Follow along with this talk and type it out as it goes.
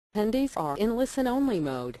Attendees are in listen-only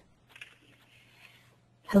mode.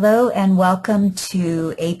 Hello and welcome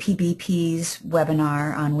to APBP's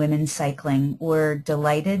webinar on women's cycling. We're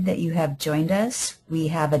delighted that you have joined us. We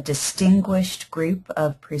have a distinguished group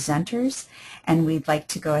of presenters and we'd like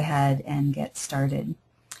to go ahead and get started.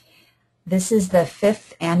 This is the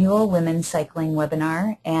 5th annual Women's Cycling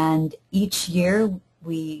webinar, and each year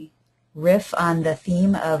we riff on the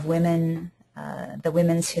theme of the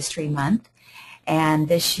Women's History Month. And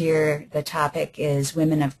this year the topic is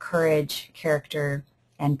Women of Courage, Character,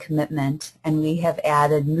 and Commitment, and we have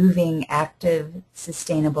added moving, active,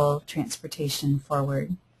 sustainable transportation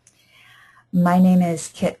forward. My name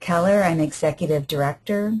is Kit Keller. I'm Executive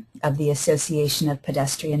Director of the Association of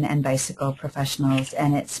Pedestrian and Bicycle Professionals,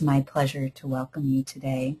 and it's my pleasure to welcome you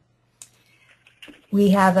today.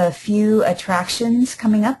 We have a few attractions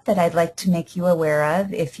coming up that I'd like to make you aware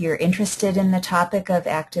of. If you're interested in the topic of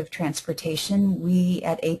active transportation, we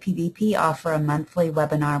at APBP offer a monthly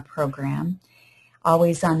webinar program,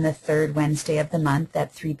 always on the third Wednesday of the month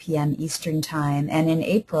at 3 p.m. Eastern Time. And in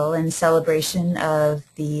April, in celebration of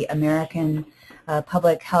the American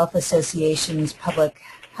Public Health Association's Public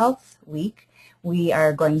Health Week, we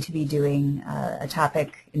are going to be doing a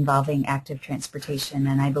topic involving active transportation,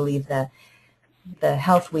 and I believe the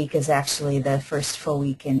Health Week is actually the first full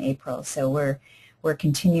week in April, so we're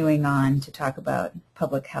continuing on to talk about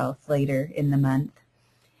public health later in the month.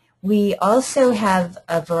 We also have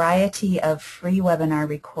a variety of free webinar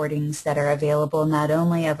recordings that are available, not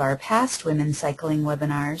only of our past women's cycling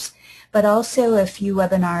webinars, but also a few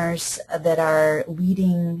webinars that are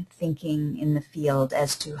leading thinking in the field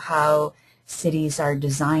as to how cities are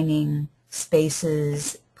designing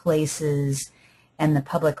spaces, places, and the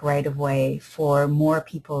public right-of-way for more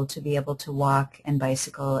people to be able to walk and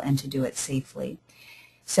bicycle and to do it safely.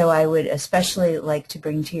 So I would especially like to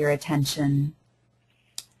bring to your attention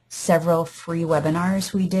several free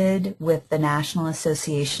webinars we did with the National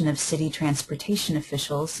Association of City Transportation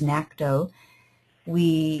Officials, NACTO.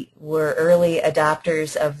 We were early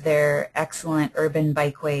adopters of their excellent Urban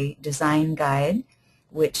Bikeway Design Guide,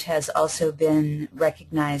 which has also been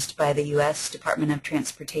recognized by the U.S. Department of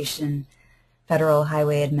Transportation Federal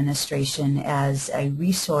Highway Administration as a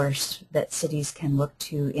resource that cities can look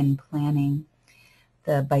to in planning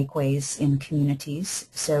the bikeways in communities.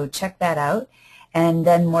 So check that out. And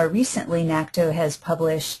then more recently, NACTO has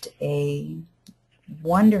published a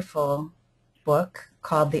wonderful book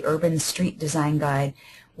called the Urban Street Design Guide,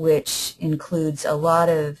 which includes a lot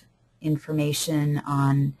of information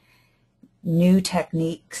on new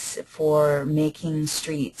techniques for making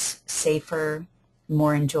streets safer,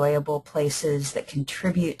 more enjoyable places that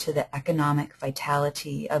contribute to the economic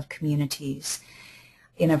vitality of communities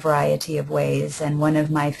in a variety of ways. And one of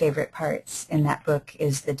my favorite parts in that book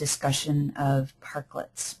is the discussion of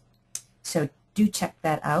parklets. So do check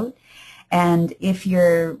that out. And if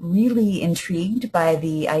you're really intrigued by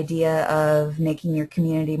the idea of making your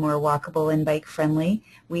community more walkable and bike friendly,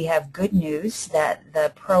 we have good news that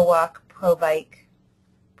the Pro Walk, Pro Bike,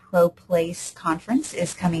 Pro Place conference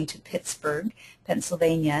is coming to Pittsburgh,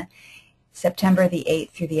 Pennsylvania, September the 8th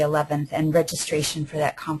through the 11th, and registration for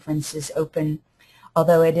that conference is open.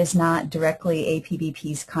 Although it is not directly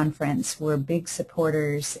APBP's conference, we're big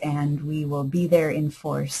supporters and we will be there in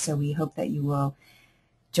force, so we hope that you will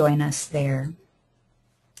join us there.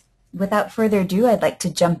 Without further ado, I'd like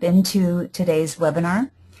to jump into today's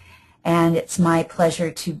webinar, and it's my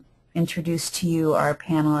pleasure to introduce to you our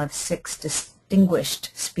panel of 6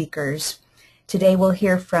 distinguished speakers. Today we'll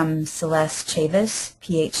hear from Celeste Chavis,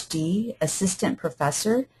 PhD, Assistant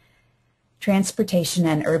Professor, Transportation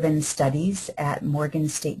and Urban Studies at Morgan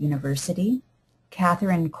State University.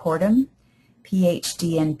 Catherine Cordham,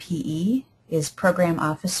 PhD in PE, is Program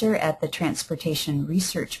Officer at the Transportation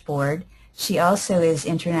Research Board. She also is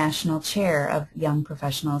International Chair of Young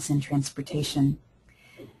Professionals in Transportation.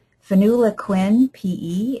 Fanula Quinn,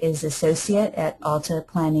 PE, is Associate at Alta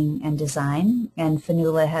Planning and Design, and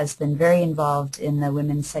Fanula has been very involved in the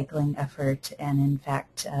women's cycling effort, and in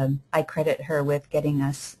fact I credit her with getting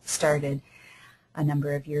us started a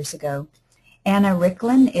number of years ago. Anna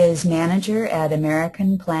Ricklin is Manager at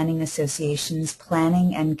American Planning Association's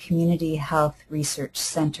Planning and Community Health Research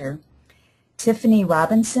Center. Tiffany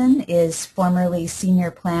Robinson is formerly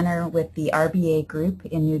Senior Planner with the RBA Group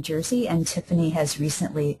in New Jersey, and Tiffany has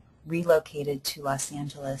recently relocated to Los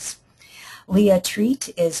Angeles. Leah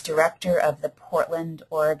Treat is Director of the Portland,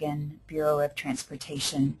 Oregon Bureau of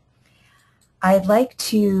Transportation. I'd like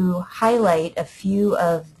to highlight a few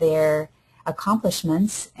of their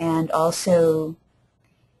accomplishments and also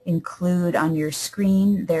include on your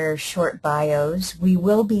screen their short bios. We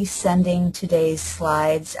will be sending today's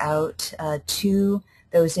slides out to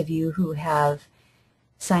those of you who have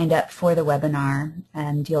signed up for the webinar,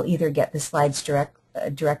 and you'll either get the slides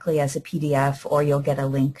directly as a PDF, or you'll get a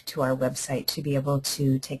link to our website to be able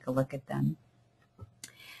to take a look at them.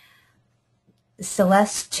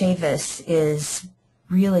 Celeste Chavis is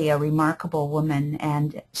really a remarkable woman,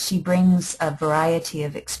 and she brings a variety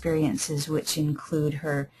of experiences which include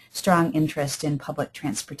her strong interest in public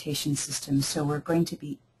transportation systems. So we're going to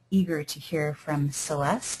be eager to hear from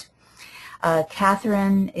Celeste.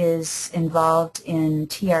 Catherine is involved in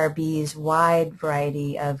TRB's wide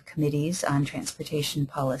variety of committees on transportation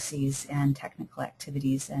policies and technical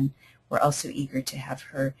activities, and we're also eager to have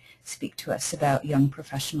her speak to us about young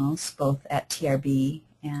professionals, both at TRB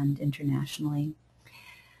and internationally.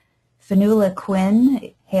 Fionnuala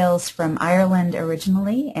Quinn hails from Ireland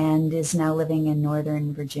originally and is now living in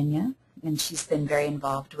Northern Virginia, and she's been very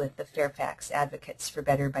involved with the Fairfax Advocates for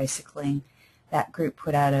Better Bicycling. That group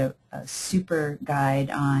put out a super guide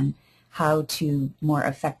on how to more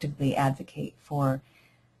effectively advocate for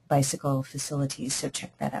bicycle facilities, so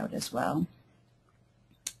check that out as well.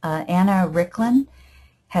 Anna Ricklin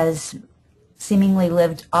has seemingly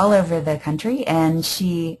lived all over the country, and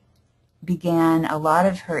she began a lot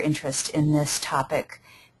of her interest in this topic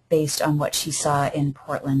based on what she saw in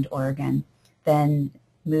Portland, Oregon. Then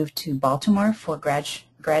moved to Baltimore for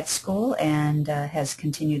grad school and has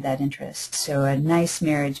continued that interest. So a nice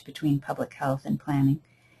marriage between public health and planning,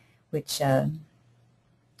 which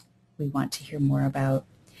we want to hear more about.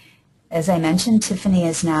 As I mentioned, Tiffany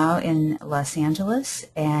is now in Los Angeles,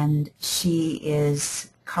 and she is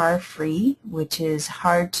car-free, which is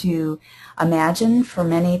hard to imagine for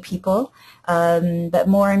many people, but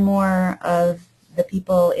more and more of the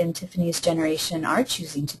people in Tiffany's generation are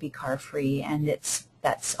choosing to be car-free, and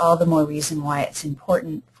that's all the more reason why it's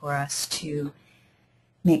important for us to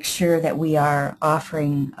make sure that we are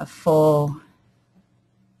offering a full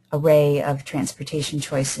array of transportation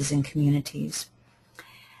choices in communities.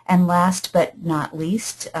 And last but not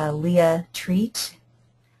least, Leah Treat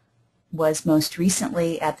was most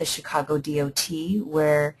recently at the Chicago DOT,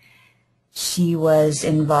 where she was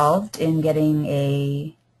involved in getting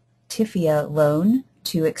a TIFIA loan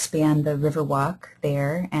to expand the Riverwalk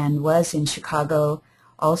there, and was in Chicago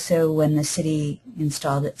also when the city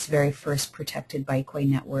installed its very first protected bikeway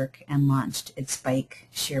network and launched its bike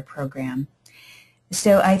share program.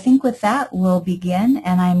 So I think with that we'll begin,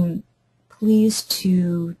 and I'm pleased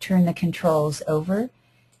to turn the controls over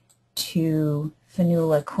to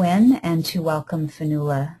Fionnuala Quinn and to welcome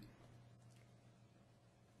Fionnuala.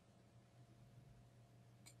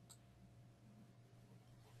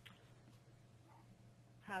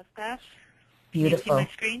 How's that? Beautiful. Can you see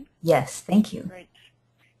my screen? Yes, thank you. Great.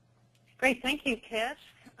 Great, thank you, Kit.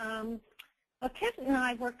 Well, Kit and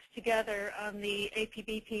I worked together on the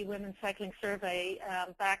APBP Women's Cycling Survey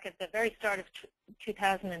back at the very start of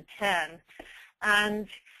 2010. And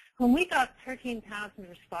when we got 13,000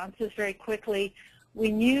 responses very quickly,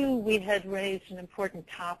 we knew we had raised an important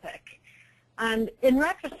topic. And in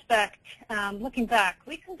retrospect, looking back,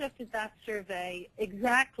 we conducted that survey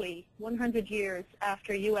exactly 100 years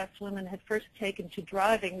after U.S. women had first taken to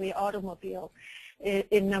driving the automobile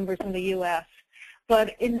in numbers in the U.S.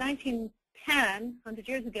 But in 1910, 100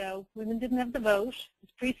 years ago, women didn't have the vote. It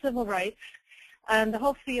was pre-civil rights. And the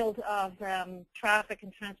whole field of traffic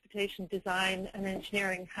and transportation design and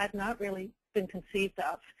engineering had not really been conceived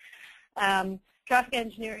of. Traffic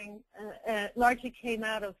engineering largely came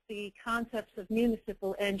out of the concepts of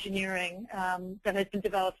municipal engineering that had been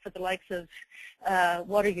developed for the likes of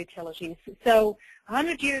water utilities. So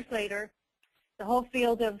 100 years later, the whole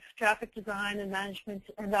field of traffic design and management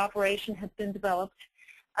and operation had been developed,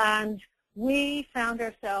 and we found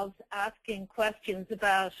ourselves asking questions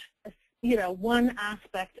about one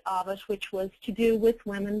aspect of it, which was to do with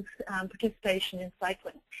women's participation in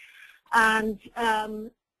cycling. And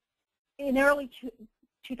in early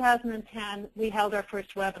 2010, we held our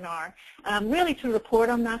first webinar, really to report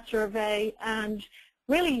on that survey and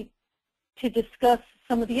really to discuss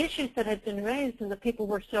some of the issues that had been raised and that people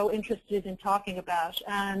were so interested in talking about.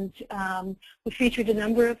 And we featured a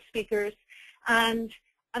number of speakers, and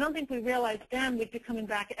I don't think we realized then we'd be coming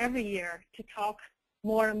back every year to talk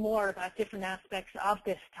more and more about different aspects of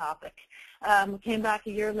this topic. We came back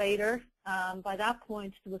a year later. By that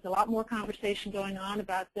point, there was a lot more conversation going on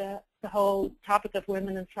about the whole topic of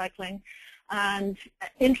women in cycling, and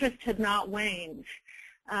interest had not waned.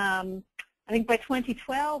 I think by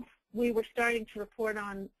 2012, we were starting to report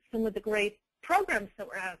on some of the great programs that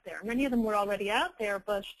were out there. Many of them were already out there,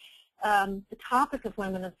 but the topic of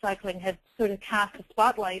women in cycling had sort of cast a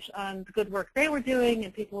spotlight on the good work they were doing,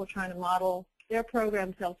 and people were trying to model their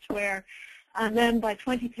programs elsewhere. And then by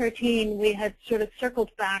 2013, we had sort of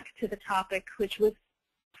circled back to the topic, which was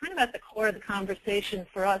kind of at the core of the conversation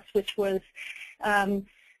for us, which was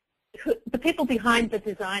the people behind the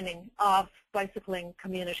designing of bicycling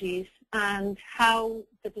communities and how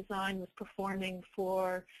the design was performing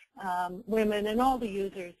for women and all the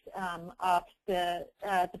users of the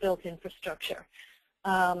built infrastructure.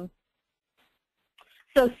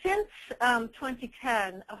 So since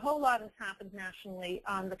 2010, a whole lot has happened nationally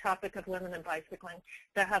on the topic of women in bicycling.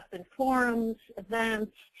 There have been forums,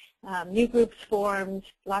 events, new groups formed,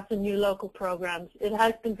 lots of new local programs. It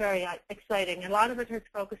has been very exciting. A lot of it has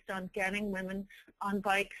focused on getting women on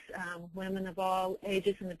bikes, women of all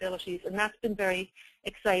ages and abilities, and that's been very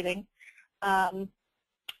exciting. But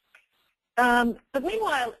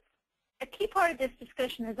meanwhile, a key part of this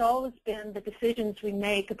discussion has always been the decisions we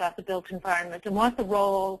make about the built environment and what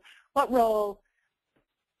role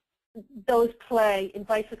those play in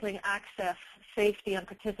bicycling access, safety, and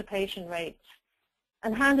participation rates.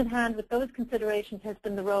 And hand in hand with those considerations has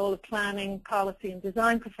been the role of planning, policy, and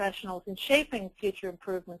design professionals in shaping future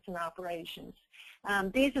improvements in operations.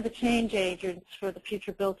 These are the change agents for the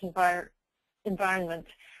future built environment.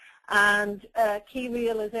 And a key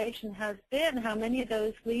realization has been how many of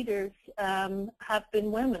those leaders have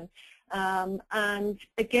been women. And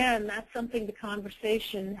again, that's something the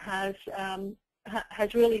conversation has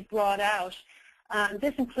really brought out.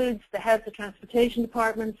 This includes the heads of transportation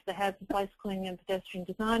departments, the heads of bicycling and pedestrian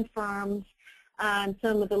design firms, and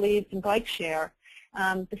some of the leads in bike share.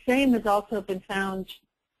 The same has also been found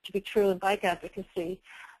to be true in bike advocacy.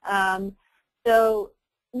 So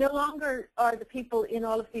no longer are the people in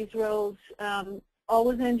all of these roles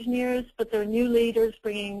always engineers, but they're new leaders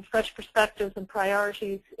bringing fresh perspectives and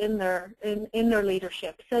priorities in their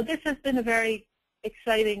leadership. So this has been a very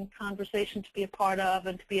exciting conversation to be a part of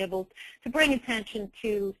and to be able to bring attention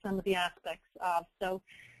to some of the aspects of. So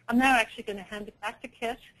I'm now actually going to hand it back to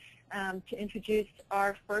Kit to introduce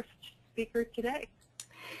our first speaker today.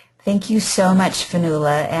 Thank you so much,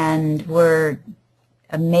 Fionnuala, and we're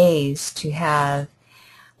amazed to have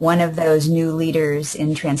one of those new leaders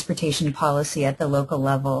in transportation policy at the local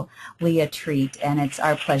level, Leah Treat, and it's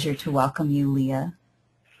our pleasure to welcome you, Leah.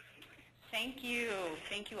 Thank you.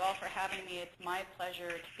 Thank you all for having me. It's my pleasure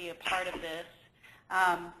to be a part of this.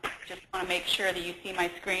 Just want to make sure that you see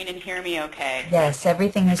my screen and hear me okay. Yes,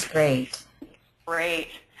 everything is great. Great.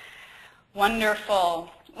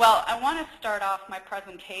 Wonderful. Well, I want to start off my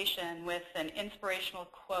presentation with an inspirational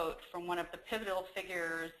quote from one of the pivotal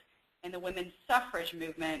figures in the women's suffrage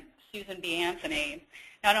movement, Susan B. Anthony.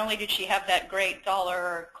 Not only did she have that great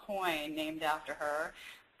dollar coin named after her,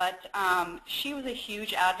 but she was a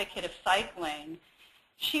huge advocate of cycling.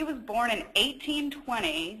 She was born in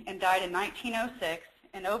 1820 and died in 1906,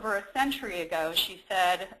 and over a century ago she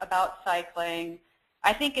said about cycling,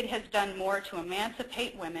 "I think it has done more to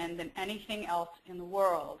emancipate women than anything else in the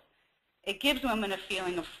world. It gives women a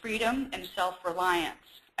feeling of freedom and self-reliance.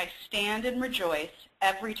 I stand and rejoice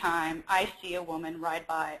every time I see a woman ride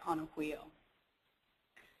by on a wheel."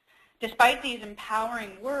 Despite these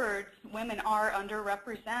empowering words, women are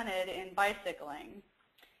underrepresented in bicycling.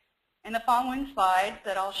 In the following slides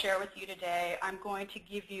that I'll share with you today, I'm going to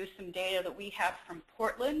give you some data that we have from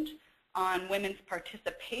Portland on women's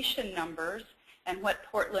participation numbers and what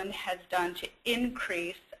Portland has done to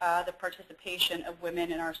increase the participation of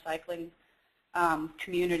women in our cycling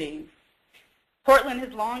community. Portland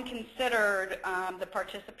has long considered the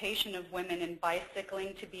participation of women in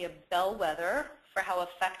bicycling to be a bellwether for how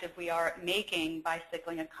effective we are at making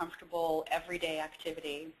bicycling a comfortable everyday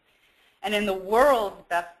activity. And in the world's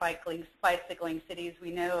best bicycling cities,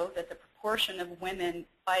 we know that the proportion of women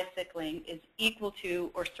bicycling is equal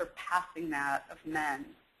to or surpassing that of men.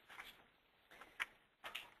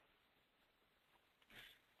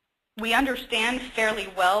 We understand fairly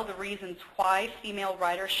well the reasons why female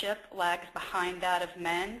ridership lags behind that of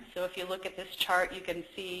men. So if you look at this chart, you can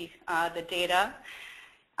see the data.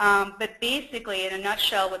 But basically, in a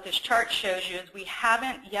nutshell, what this chart shows you is we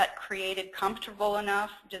haven't yet created comfortable enough,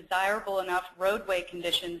 desirable enough roadway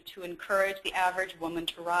conditions to encourage the average woman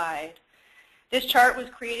to ride. This chart was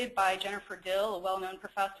created by Jennifer Dill, a well-known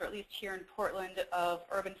professor, at least here in Portland, of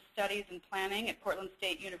urban studies and planning at Portland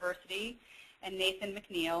State University, and Nathan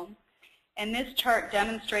McNeil. And this chart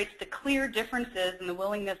demonstrates the clear differences in the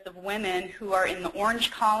willingness of women who are in the orange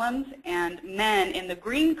columns and men in the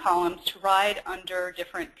green columns to ride under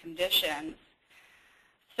different conditions.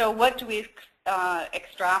 So what do we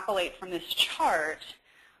extrapolate from this chart?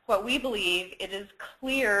 what we believe, it is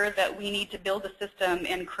clear that we need to build a system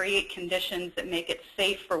and create conditions that make it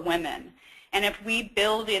safe for women. And if we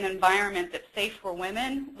build an environment that's safe for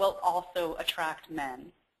women, we'll also attract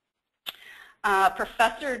men.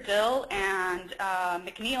 Professor Dill and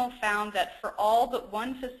McNeil found that for all but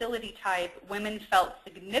one facility type, women felt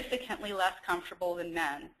significantly less comfortable than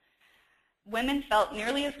men. Women felt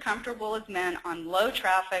nearly as comfortable as men on low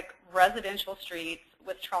traffic residential streets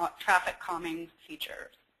with traffic calming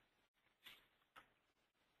features.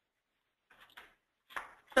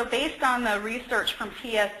 So based on the research from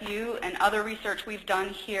PSU and other research we've done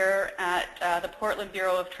here at the Portland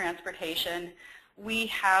Bureau of Transportation, we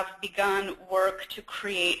have begun work to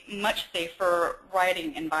create much safer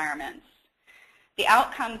riding environments. The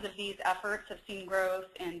outcomes of these efforts have seen growth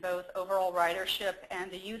in both overall ridership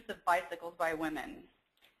and the use of bicycles by women.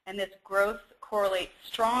 And this growth correlates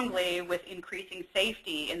strongly with increasing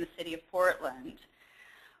safety in the city of Portland.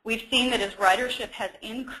 We've seen that as ridership has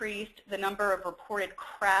increased, the number of reported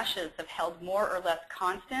crashes have held more or less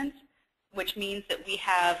constant, which means that we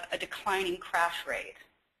have a declining crash rate.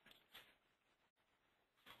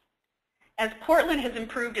 As Portland has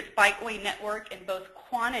improved its bikeway network in both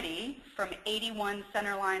quantity, from 81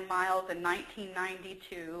 centerline miles in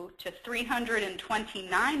 1992 to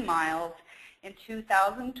 329 miles in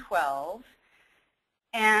 2012,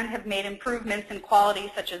 and have made improvements in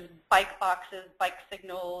quality such as bike boxes, bike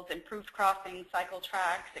signals, improved crossings, cycle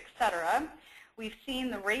tracks, etc. We've seen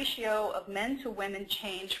the ratio of men to women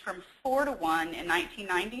change from 4 to 1 in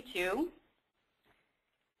 1992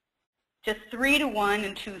 to 3 to 1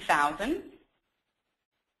 in 2000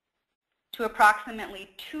 to approximately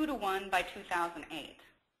 2 to 1 by 2008.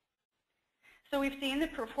 So we've seen the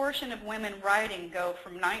proportion of women riding go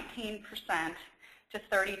from 19% to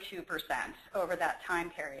 32% over that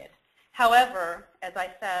time period. However, as I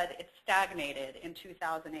said, it stagnated in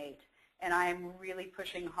 2008, and I am really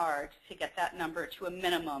pushing hard to get that number to a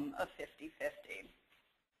minimum of 50-50.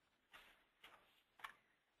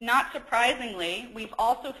 Not surprisingly, we've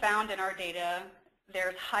also found in our data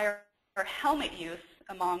there's higher helmet use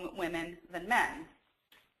among women than men.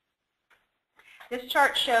 This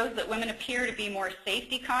chart shows that women appear to be more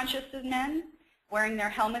safety conscious than men, wearing their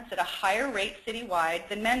helmets at a higher rate citywide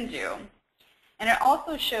than men do. And it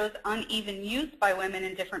also shows uneven use by women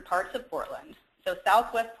in different parts of Portland. So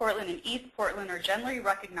Southwest Portland and East Portland are generally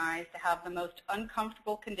recognized to have the most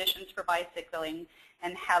uncomfortable conditions for bicycling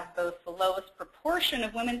and have both the lowest proportion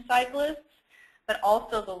of women cyclists, but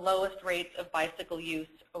also the lowest rates of bicycle use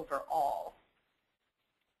overall.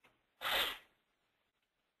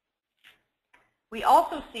 We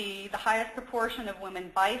also see the highest proportion of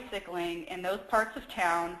women bicycling in those parts of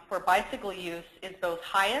town where bicycle use is both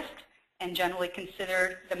highest and generally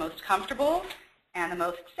considered the most comfortable and the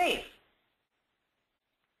most safe.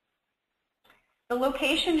 The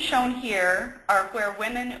locations shown here are where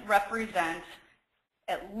women represent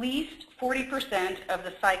at least 40% of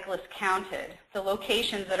the cyclists counted. The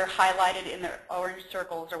locations that are highlighted in the orange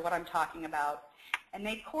circles are what I'm talking about. And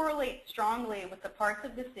they correlate strongly with the parts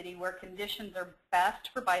of the city where conditions are best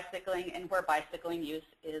for bicycling and where bicycling use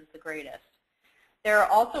is the greatest. There are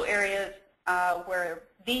also areas where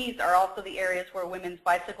these are also the areas where women's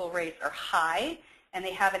bicycle rates are high, and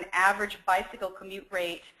they have an average bicycle commute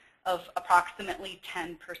rate of approximately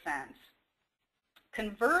 10%.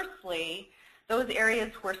 Conversely, those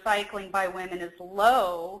areas where cycling by women is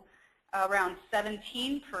low, around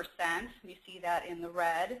 17%, you see that in the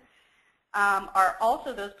red, are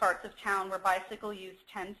also those parts of town where bicycle use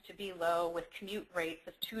tends to be low with commute rates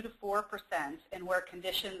of 2 to 4% and where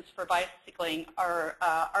conditions for bicycling are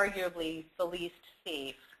arguably the least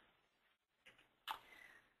safe.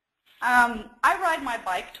 I ride my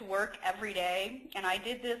bike to work every day, and I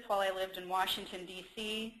did this while I lived in Washington,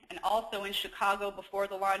 D.C., and also in Chicago before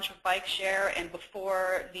the launch of Bike Share and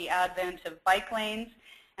before the advent of bike lanes,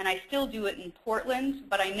 and I still do it in Portland,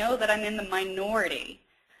 but I know that I'm in the minority.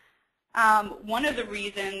 One of the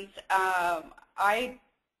reasons I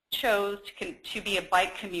chose to be a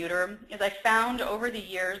bike commuter is I found over the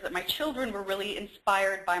years that my children were really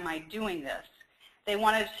inspired by my doing this. They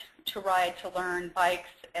wanted to ride to learn bikes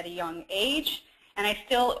at a young age, and I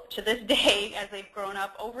still, to this day, as they've grown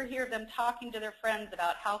up, overhear them talking to their friends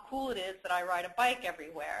about how cool it is that I ride a bike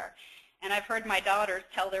everywhere. And I've heard my daughters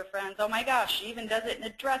tell their friends, oh my gosh, she even does it in a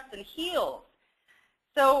dress and heels.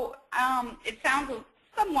 So it sounds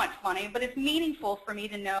somewhat funny, but it's meaningful for me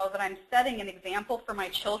to know that I'm setting an example for my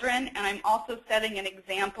children, and I'm also setting an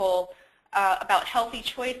example about healthy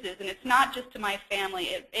choices. And it's not just to my family,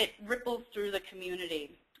 it ripples through the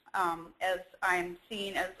community as I'm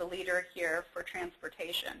seen as the leader here for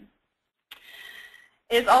transportation.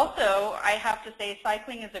 is also, I have to say,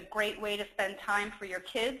 cycling is a great way to spend time for your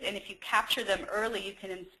kids, and if you capture them early, you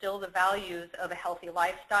can instill the values of a healthy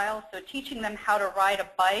lifestyle. So teaching them how to ride a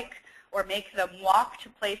bike or make them walk to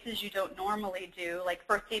places you don't normally do, like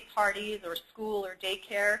birthday parties or school or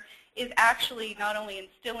daycare, is actually not only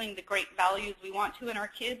instilling the great values we want to in our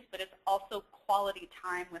kids, but it's also quality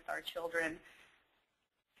time with our children.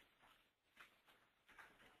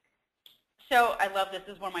 So I love this.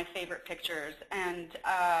 This is one of my favorite pictures. And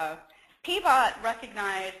PBOT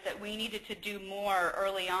recognized that we needed to do more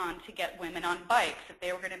early on to get women on bikes, that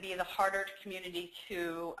they were going to be the harder community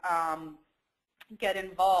to get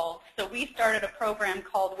involved. So we started a program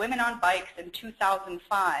called Women on Bikes in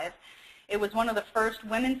 2005. It was one of the first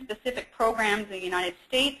women-specific programs in the United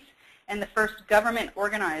States and the first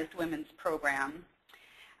government-organized women's program.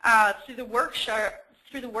 Through the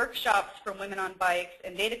workshops from Women on Bikes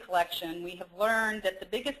and data collection, we have learned that the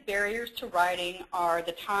biggest barriers to riding are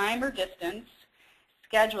the time or distance,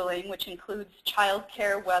 scheduling, which includes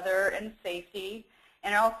childcare, weather, and safety,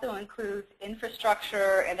 and it also includes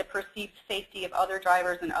infrastructure and the perceived safety of other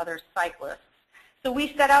drivers and other cyclists. So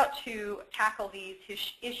we set out to tackle these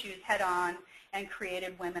issues head-on and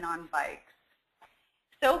created Women on Bikes.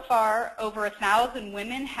 So far, over 1,000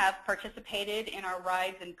 women have participated in our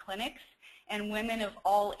rides and clinics, and women of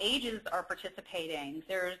all ages are participating.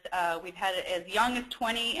 We've had it as young as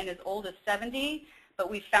 20 and as old as 70, but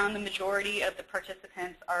we found the majority of the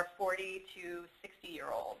participants are 40 to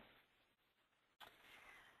 60-year-olds.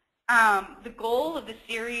 The goal of the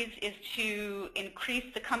series is to increase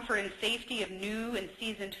the comfort and safety of new and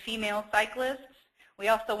seasoned female cyclists. We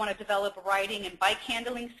also want to develop riding and bike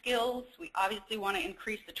handling skills. We obviously want to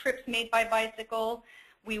increase the trips made by bicycle.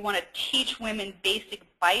 We want to teach women basic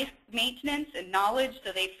bike maintenance and knowledge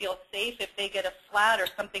so they feel safe if they get a flat or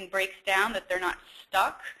something breaks down, that they're not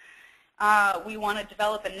stuck. We want to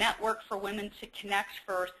develop a network for women to connect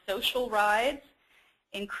for social rides,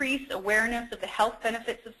 increase awareness of the health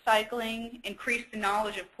benefits of cycling, increase the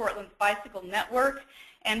knowledge of Portland's bicycle network,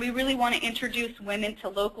 and we really want to introduce women to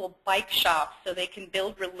local bike shops so they can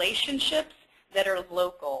build relationships that are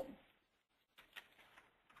local.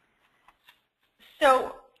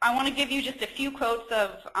 So I want to give you just a few quotes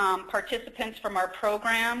of participants from our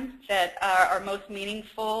program that are most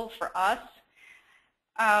meaningful for us.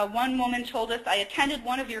 One woman told us, "I attended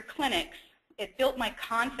one of your clinics. It built my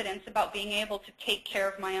confidence about being able to take care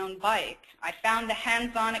of my own bike. I found the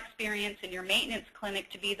hands-on experience in your maintenance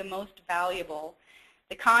clinic to be the most valuable.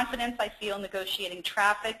 The confidence I feel negotiating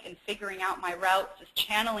traffic and figuring out my routes is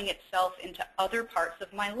channeling itself into other parts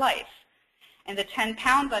of my life. And the 10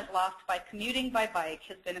 pounds I've lost by commuting by bike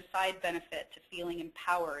has been a side benefit to feeling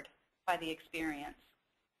empowered by the experience."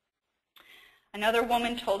 Another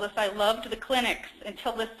woman told us, "I loved the clinics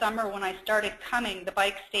until this summer when I started coming. The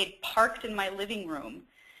bike stayed parked in my living room.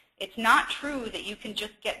 It's not true that you can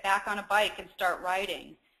just get back on a bike and start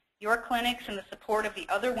riding. Your clinics and the support of the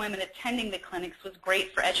other women attending the clinics was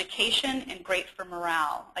great for education and great for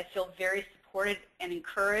morale. I feel very supported and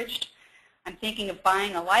encouraged. I'm thinking of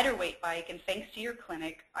buying a lighter weight bike, and thanks to your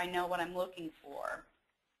clinic, I know what I'm looking for."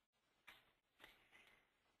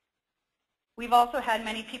 We've also had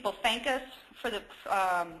many people thank us for the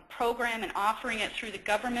program and offering it through the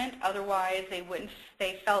government. Otherwise,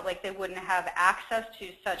 they felt like they wouldn't have access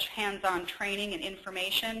to such hands-on training and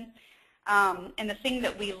information. And the thing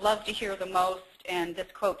that we love to hear the most, and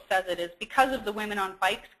this quote says it, is, "Because of the Women on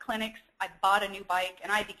Bikes clinics, I bought a new bike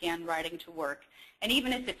and I began riding to work." And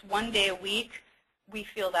even if it's one day a week, we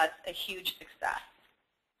feel that's a huge success.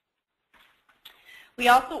 We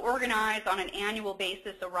also organize on an annual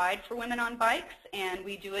basis a ride for Women on Bikes, and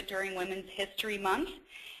we do it during Women's History Month.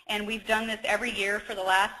 And we've done this every year for the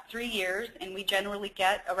last 3 years, and we generally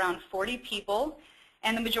get around 40 people.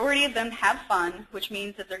 And the majority of them have fun, which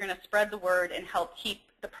means that they're going to spread the word and help keep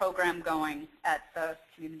the program going at the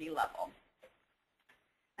community level.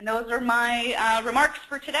 And those are my remarks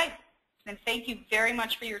for today. And thank you very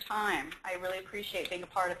much for your time. I really appreciate being a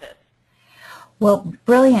part of this. Well,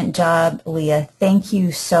 brilliant job, Leah. Thank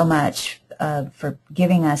you so much for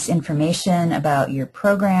giving us information about your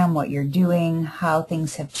program, what you're doing, how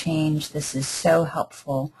things have changed. This is so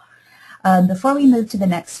helpful. Before we move to the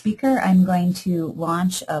next speaker, I'm going to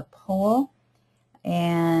launch a poll,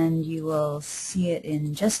 and you will see it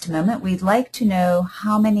in just a moment. We'd like to know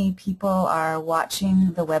how many people are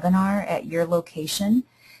watching the webinar at your location.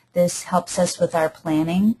 This helps us with our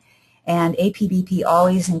planning. And APBP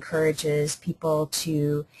always encourages people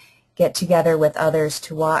to get together with others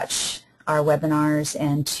to watch our webinars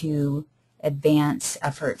and to advance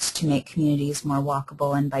efforts to make communities more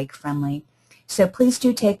walkable and bike-friendly. So please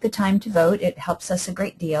do take the time to vote. It helps us a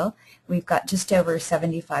great deal. We've got just over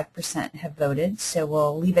 75% have voted, so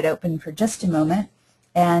we'll leave it open for just a moment.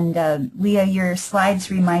 And Leah, your slides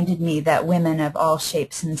reminded me that women of all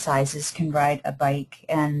shapes and sizes can ride a bike,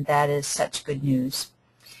 and that is such good news.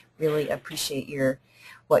 Really appreciate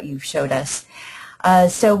what you've showed us.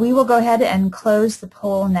 So we will go ahead and close the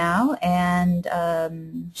poll now and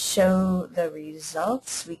show the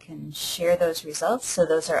results. We can share those results. So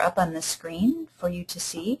those are up on the screen for you to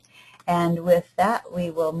see. And with that, we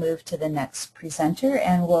will move to the next presenter,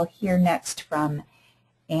 and we'll hear next from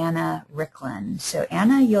Anna Ricklin. So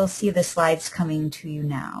Anna, you'll see the slides coming to you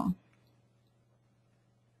now.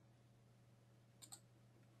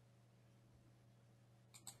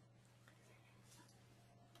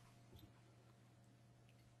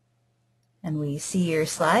 And we see your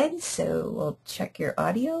slides, so we'll check your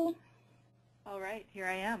audio. All right, here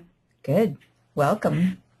I am. Good.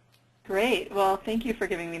 Welcome. Great. Well, thank you for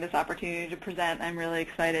giving me this opportunity to present. I'm really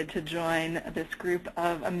excited to join this group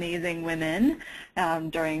of amazing women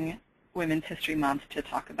during Women's History Month to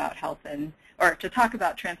talk about to talk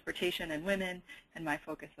about transportation and women, and my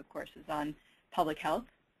focus, of course, is on public health.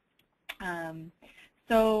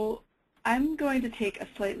 So I'm going to take a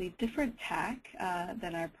slightly different tack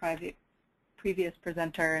than our previous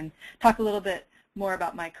presenter and talk a little bit more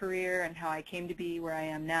about my career and how I came to be where I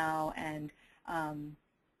am now, and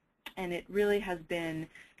it really has been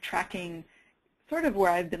tracking sort of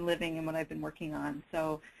where I've been living and what I've been working on.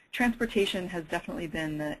 So transportation has definitely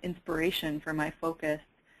been the inspiration for my focus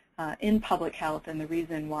in public health and the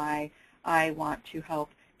reason why I want to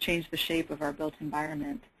help change the shape of our built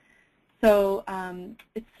environment. So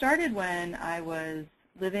it started when I was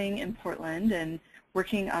living in Portland and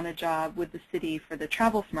working on a job with the city for the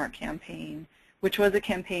Travel Smart campaign, which was a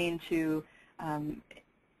campaign to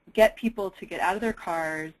get people to get out of their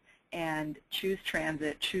cars and choose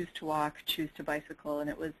transit, choose to walk, choose to bicycle. And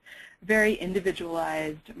it was a very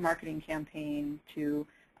individualized marketing campaign to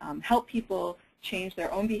help people change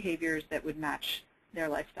their own behaviors that would match their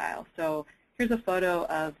lifestyle. So here's a photo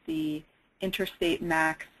of the Interstate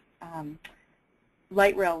Max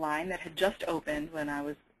light rail line that had just opened when I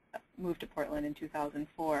was moved to Portland in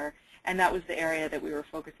 2004, and that was the area that we were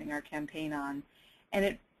focusing our campaign on.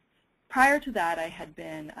 And prior to that, I had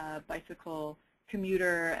been a bicycle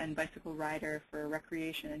commuter and bicycle rider for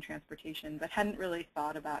recreation and transportation, but hadn't really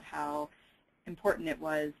thought about how important it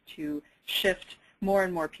was to shift more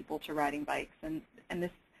and more people to riding bikes. And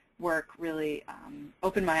this work really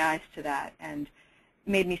opened my eyes to that and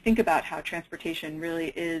made me think about how transportation really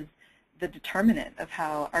is the determinant of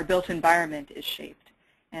how our built environment is shaped.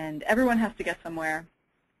 And everyone has to get somewhere.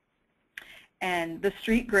 And the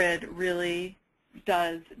street grid really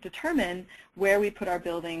does determine where we put our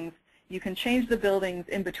buildings. You can change the buildings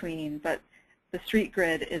in between, but the street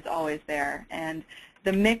grid is always there. And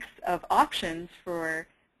the mix of options for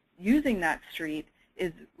using that street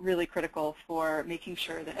is really critical for making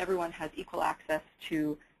sure that everyone has equal access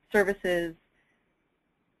to services,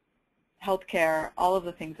 healthcare, all of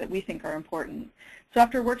the things that we think are important. So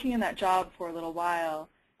after working in that job for a little while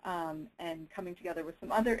and coming together with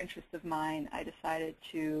some other interests of mine, I decided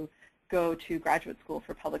to go to graduate school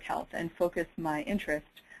for public health and focus my interest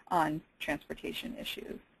on transportation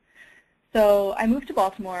issues. So I moved to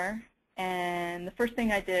Baltimore, and the first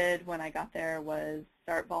thing I did when I got there was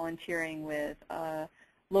start volunteering with a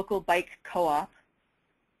local bike co-op,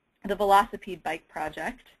 the Velocipede Bike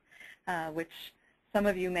Project, which some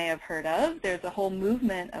of you may have heard of. There's a whole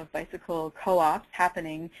movement of bicycle co-ops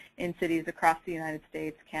happening in cities across the United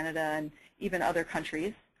States, Canada, and even other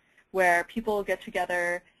countries, where people get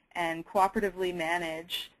together and cooperatively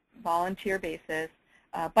manage, volunteer basis,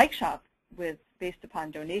 bike shop based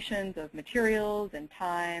upon donations of materials and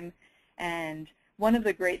time. And one of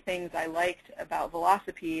the great things I liked about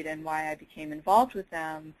Velocipede and why I became involved with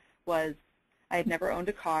them was I had never owned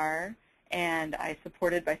a car, and I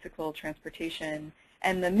supported bicycle transportation.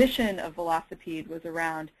 And the mission of Velocipede was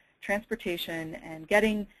around transportation and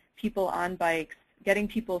getting people on bikes, getting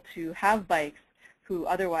people to have bikes who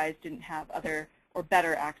otherwise didn't have other or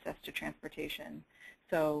better access to transportation.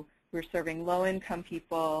 So we're serving low-income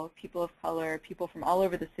people, people of color, people from all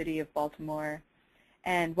over the city of Baltimore.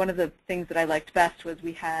 And one of the things that I liked best was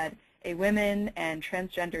we had a women and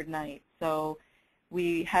transgendered night. So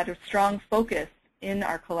we had a strong focus in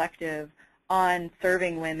our collective on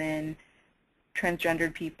serving women,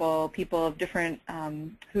 transgendered people, people of different,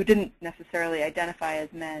 who didn't necessarily identify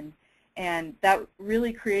as men. And that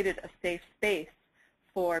really created a safe space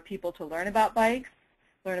for people to learn about bikes,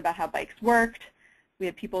 learn about how bikes worked. We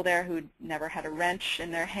had people there who'd never had a wrench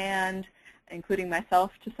in their hand, including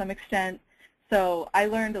myself to some extent. So I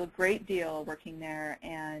learned a great deal working there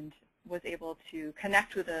and was able to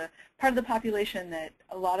connect with a part of the population that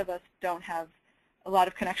a lot of us don't have a lot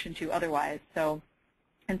of connection to otherwise. So,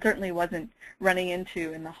 and certainly wasn't running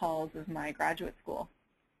into in the halls of my graduate school.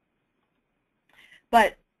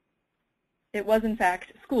 But it was, in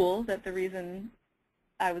fact, school that's the reason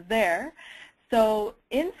I was there. So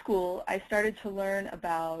in school, I started to learn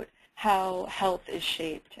about how health is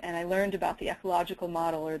shaped, and I learned about the ecological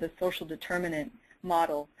model or the social determinant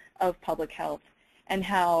model of public health, and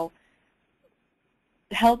how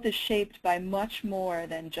health is shaped by much more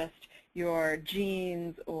than just your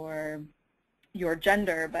genes or your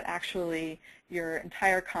gender, but actually your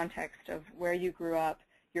entire context of where you grew up,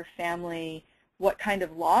 your family, what kind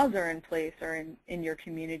of laws are in place or in your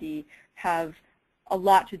community have a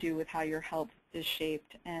lot to do with how your health is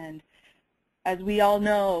shaped. And as we all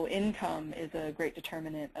know, income is a great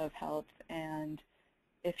determinant of health, and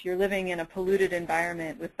if you're living in a polluted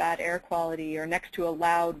environment with bad air quality or next to a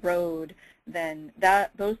loud road, then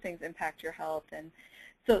those things impact your health. And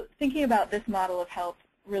so thinking about this model of health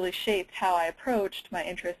really shaped how I approached my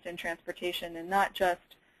interest in transportation, and not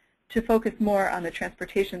just to focus more on the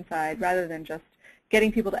transportation side rather than just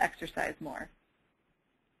getting people to exercise more.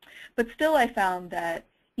 But still I found that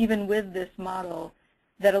even with this model,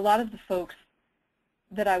 that a lot of the folks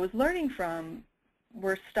that I was learning from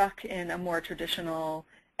were stuck in a more traditional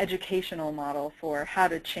educational model for how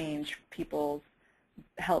to change people's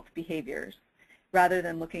health behaviors, rather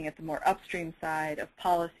than looking at the more upstream side of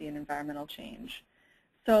policy and environmental change.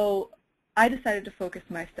 So I decided to focus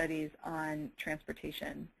my studies on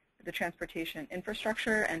transportation, the transportation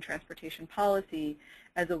infrastructure and transportation policy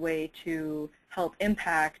as a way to help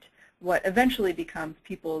impact what eventually becomes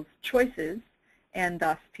people's choices and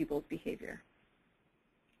thus people's behavior.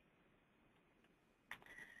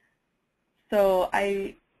 So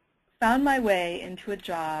I found my way into a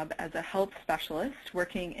job as a health specialist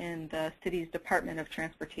working in the city's Department of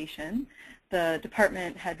Transportation. The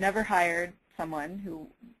department had never hired someone who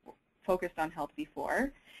focused on health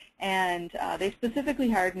before, and they specifically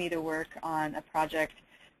hired me to work on a project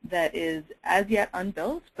that is as yet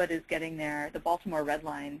unbuilt but is getting there, the Baltimore Red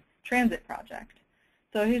Line transit project.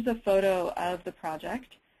 So here's a photo of the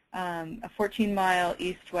project, a 14-mile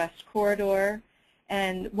east-west corridor.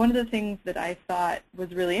 And one of the things that I thought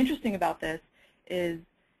was really interesting about this is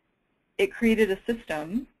it created a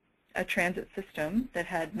system, a transit system that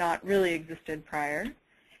had not really existed prior,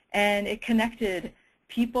 and it connected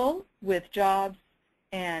people with jobs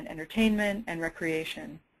and entertainment and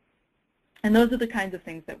recreation. And those are the kinds of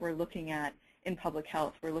things that we're looking at in public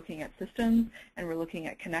health. We're looking at systems, and we're looking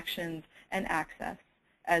at connections and access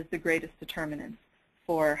as the greatest determinants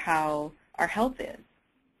for how our health is.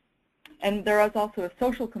 And there was also a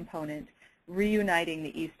social component reuniting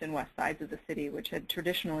the east and west sides of the city, which had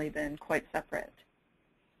traditionally been quite separate.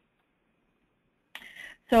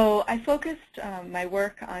 So I focused my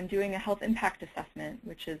work on doing a health impact assessment,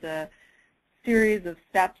 which is a series of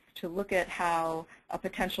steps to look at how a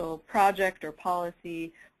potential project or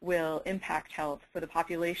policy will impact health for the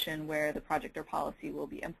population where the project or policy will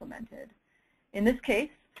be implemented. In this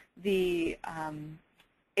case, the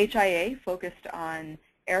HIA focused on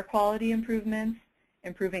air quality improvements,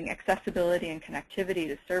 improving accessibility and connectivity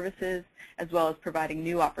to services, as well as providing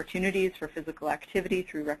new opportunities for physical activity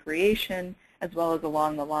through recreation, as well as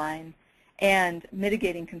along the line, and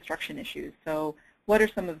mitigating construction issues. So what are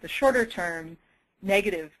some of the shorter-term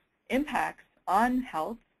negative impacts on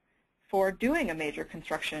health for doing a major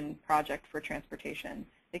construction project for transportation?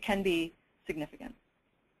 It can be significant.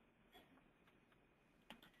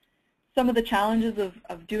 Some of the challenges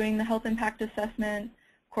of doing the health impact assessment: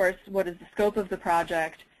 of course, what is the scope of the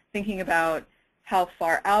project? Thinking about how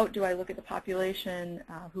far out do I look at the population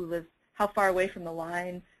who lives, how far away from the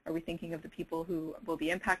line are we thinking of the people who will be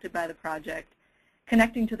impacted by the project?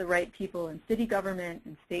 Connecting to the right people in city government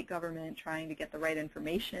and state government, trying to get the right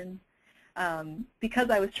information. Because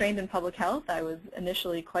I was trained in public health, I was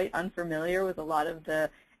initially quite unfamiliar with a lot of the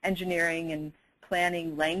engineering and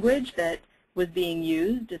planning language that was being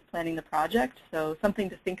used as planning the project. So something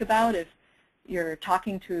to think about if you're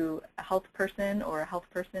talking to a health person or a health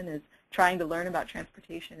person is trying to learn about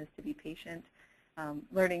transportation is to be patient.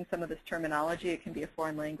 Learning some of this terminology, it can be a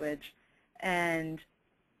foreign language. And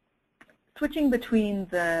switching between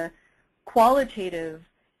the qualitative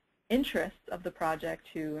interests of the project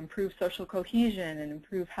to improve social cohesion and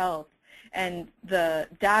improve health, and the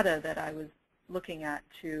data that I was looking at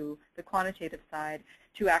to the quantitative side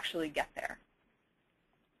to actually get there.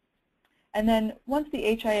 And then once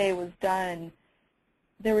the HIA was done,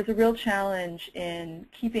 there was a real challenge in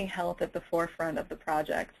keeping health at the forefront of the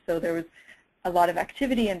project. So there was a lot of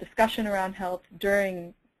activity and discussion around health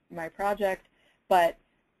during my project, but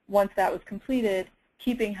once that was completed,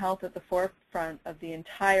 keeping health at the forefront of the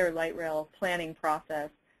entire light rail planning process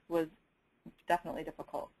was definitely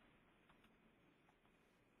difficult.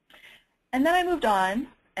 And then I moved on,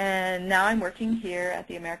 and now I'm working here at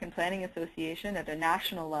the American Planning Association at a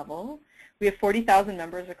national level. We have 40,000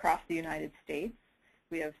 members across the United States.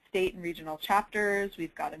 We have state and regional chapters.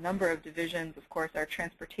 We've got a number of divisions. Of course, our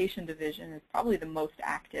transportation division is probably the most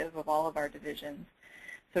active of all of our divisions.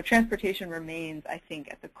 So transportation remains, I think,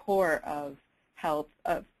 at the core of health,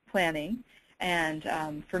 of planning, and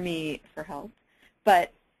for me, for health.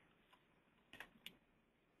 But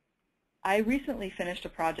I recently finished a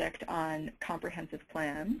project on comprehensive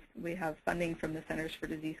plans. We have funding from the Centers for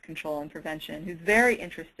Disease Control and Prevention, who's very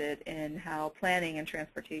interested in how planning and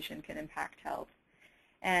transportation can impact health.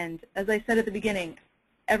 And as I said at the beginning,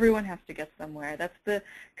 everyone has to get somewhere. That's the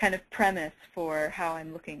kind of premise for how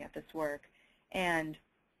I'm looking at this work. And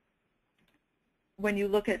when you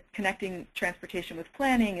look at connecting transportation with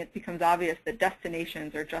planning, it becomes obvious that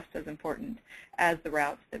destinations are just as important as the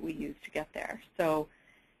routes that we use to get there. So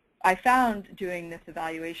I found doing this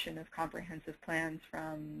evaluation of comprehensive plans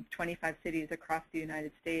from 25 cities across the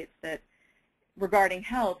United States that regarding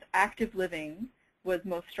health, active living was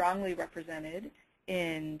most strongly represented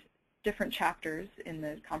in different chapters in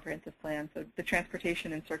the comprehensive plan. So the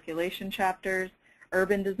transportation and circulation chapters,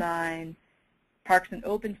 urban design, parks and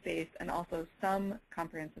open space, and also some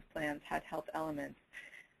comprehensive plans had health elements.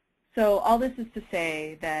 So all this is to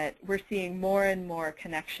say that we're seeing more and more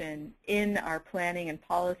connection in our planning and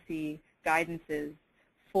policy guidances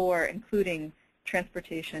for including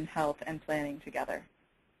transportation, health, and planning together.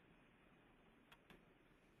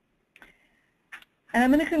 And I'm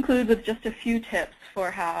going to conclude with just a few tips for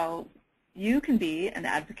how you can be an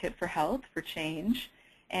advocate for health, for change,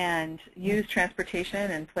 and use transportation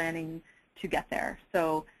and planning to get there.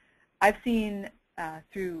 So I've seen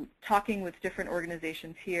through talking with different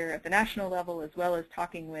organizations here at the national level, as well as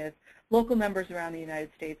talking with local members around the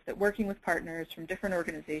United States, that working with partners from different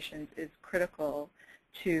organizations is critical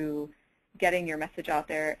to getting your message out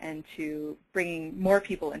there and to bringing more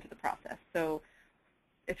people into the process. So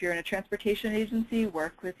if you're in a transportation agency,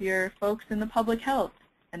 work with your folks in the public health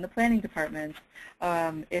and the planning department.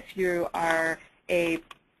 If you are a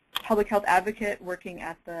public health advocate working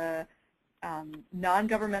at the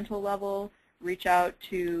non-governmental level, reach out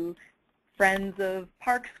to Friends of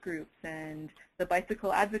Parks groups and the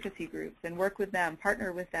bicycle advocacy groups and work with them,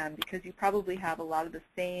 partner with them, because you probably have a lot of the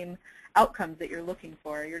same outcomes that you're looking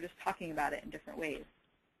for. You're just talking about it in different ways.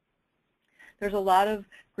 There's a lot of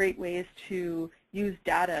great ways to use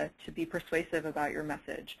data to be persuasive about your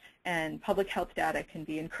message. And public health data can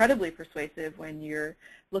be incredibly persuasive when you're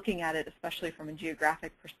looking at it, especially from a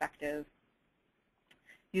geographic perspective,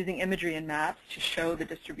 using imagery and maps to show the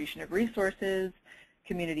distribution of resources,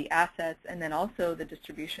 community assets, and then also the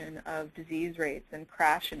distribution of disease rates and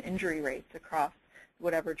crash and injury rates across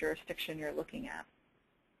whatever jurisdiction you're looking at.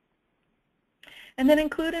 And then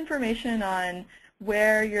include information on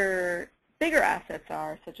where your bigger assets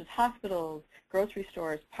are, such as hospitals, grocery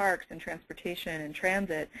stores, parks, and transportation and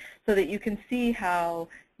transit, so that you can see how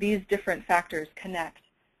these different factors connect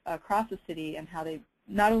across the city and how they,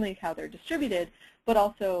 not only how they're distributed, but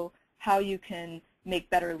also how you can make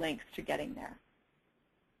better links to getting there.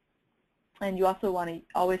 And you also want to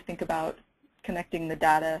always think about connecting the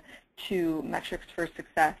data to metrics for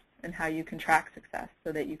success and how you can track success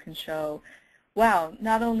so that you can show, wow,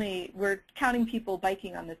 not only we're counting people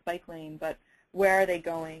biking on this bike lane, but where are they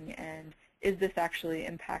going and is this actually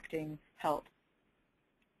impacting health?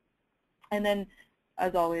 And then,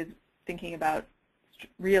 as always, thinking about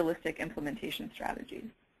realistic implementation strategies.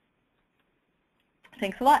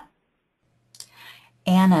 Thanks a lot.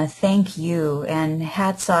 Anna, thank you, and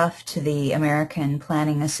hats off to the American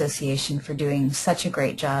Planning Association for doing such a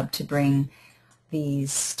great job to bring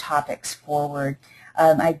these topics forward.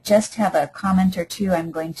 I just have a comment or two. I'm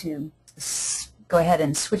going to go ahead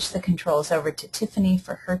and switch the controls over to Tiffany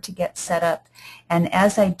for her to get set up. And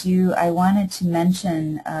as I do, I wanted to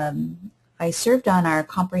mention I served on our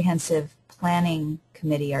comprehensive planning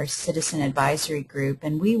committee, our citizen advisory group,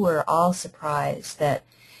 and we were all surprised that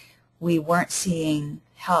we weren't seeing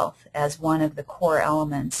health as one of the core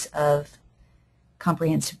elements of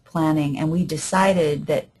comprehensive planning, and we decided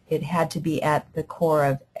that it had to be at the core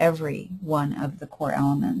of every one of the core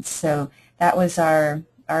elements. So that was our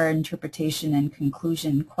interpretation and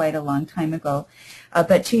conclusion quite a long time ago.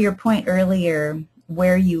 But to your point earlier,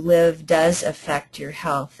 where you live does affect your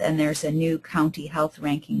health, and there's a new county health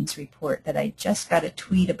rankings report that I just got a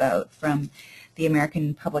tweet about from the the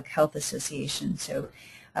American Public Health Association. So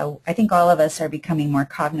I think all of us are becoming more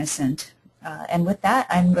cognizant. And with that,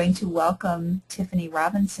 I'm going to welcome Tiffany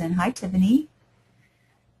Robinson. Hi, Tiffany.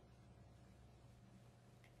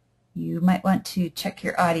 You might want to check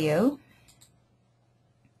your audio.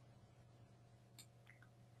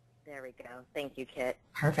 There we go. Thank you, Kit.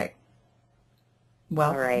 Perfect.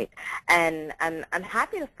 Welcome. All right. And I'm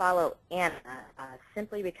happy to follow Anna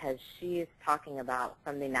simply because she's talking about,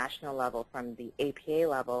 from the national level, from the APA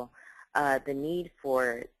level, the need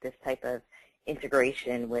for this type of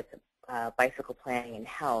integration with bicycle planning and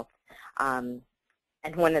health. And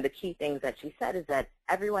one of the key things that she said is that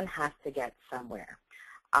everyone has to get somewhere.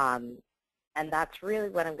 And that's really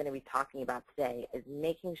what I'm going to be talking about today, is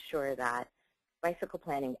making sure that bicycle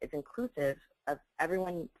planning is inclusive of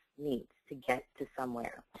everyone's needs to get to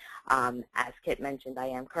somewhere. As Kit mentioned, I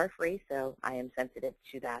am car-free, so I am sensitive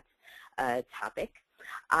to that topic.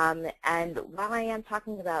 And while I am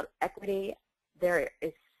talking about equity, there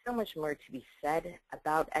is so much more to be said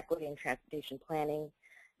about equity in transportation planning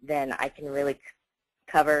than I can really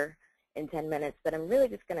cover in 10 minutes, but I'm really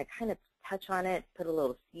just going to kind of touch on it, put a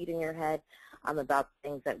little seed in your head about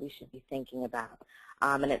things that we should be thinking about.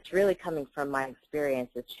 And it's really coming from my experience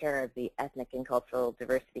as chair of the Ethnic and Cultural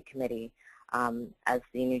Diversity Committee as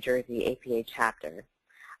the New Jersey APA chapter.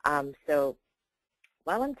 So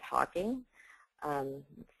while I'm talking,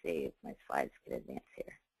 let's see if my slides can advance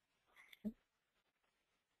here.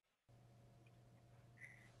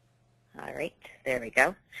 All right, there we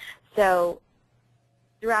go. So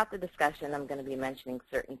throughout the discussion, I'm going to be mentioning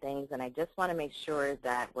certain things, and I just want to make sure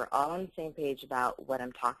that we're all on the same page about what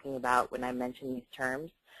I'm talking about when I mention these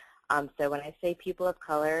terms. So when I say people of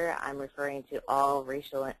color, I'm referring to all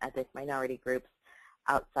racial and ethnic minority groups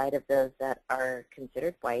outside of those that are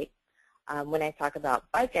considered white. When I talk about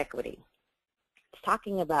bike equity, it's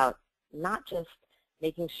talking about not just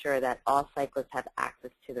making sure that all cyclists have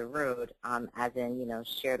access to the road, as in,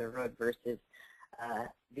 share the road versus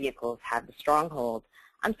vehicles have the stronghold.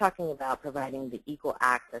 I'm talking about providing the equal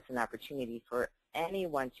access and opportunity for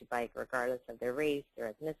anyone to bike, regardless of their race,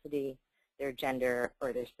 their ethnicity, their gender,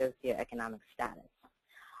 or their socioeconomic status.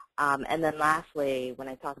 And then lastly, when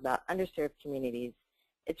I talk about underserved communities,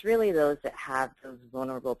 it's really those that have those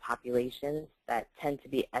vulnerable populations that tend to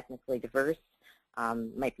be ethnically diverse,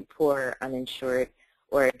 might be poor, uninsured,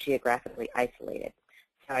 or geographically isolated.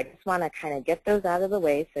 So I just want to kind of get those out of the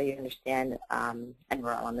way so you understand and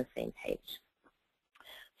we're all on the same page.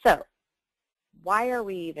 So why are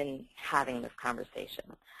we even having this conversation?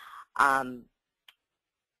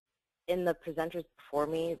 In the presenters before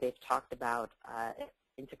me, they've talked about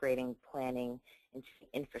integrating planning into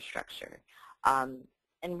infrastructure.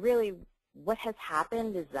 And really what has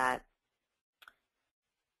happened is that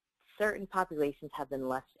certain populations have been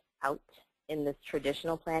left out in this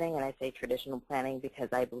traditional planning, and I say traditional planning because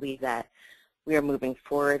I believe that we are moving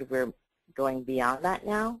forward. We're going beyond that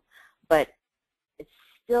now, but it's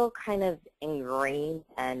still kind of ingrained,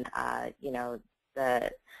 and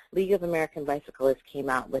the League of American Bicyclists came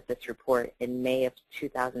out with this report in May of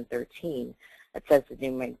 2013 that says the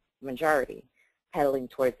new majority, pedaling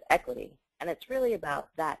towards equity, and it's really about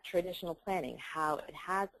that traditional planning, how it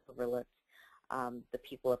has overlooked the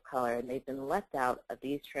people of color, and they've been left out of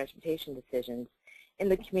these transportation decisions in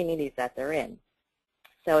the communities that they're in.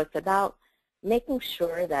 So it's about making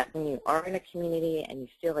sure that when you are in a community and you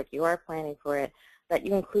feel like you are planning for it, that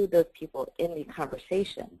you include those people in the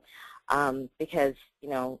conversation. Because,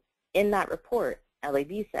 in that report,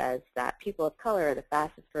 LAB says that people of color are the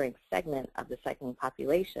fastest growing segment of the cycling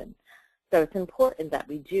population. So it's important that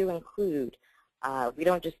we do include, we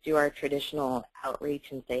don't just do our traditional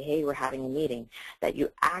outreach and say, hey, we're having a meeting, that you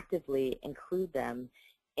actively include them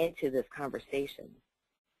into this conversation.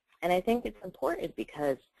 And I think it's important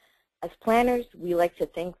because as planners, we like to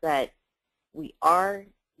think that we are,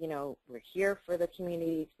 we're here for the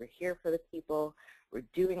communities, we're here for the people, we're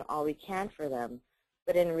doing all we can for them.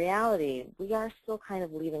 But in reality, we are still kind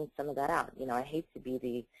of leaving some of that out. I hate to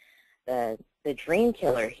be the dream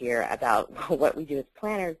killer here about what we do as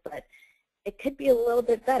planners, but it could be a little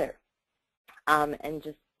bit better. And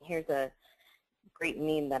just here's a great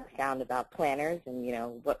meme that I found about planners and,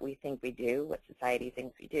 what we think we do, what society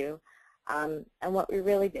thinks we do, and what we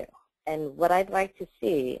really do. And what I'd like to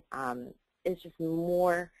see is just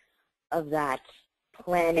more of that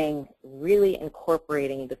planning, really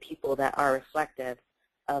incorporating the people that are reflective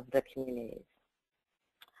of the communities.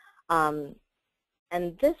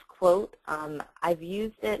 And this quote, I've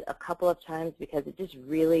used it a couple of times because it just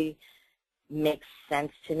really makes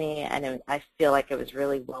sense to me, and I feel like it was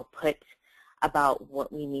really well put about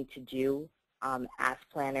what we need to do as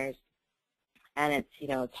planners. and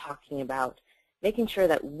it's, talking about making sure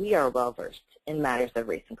that we are well-versed in matters of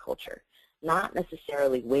race and culture, not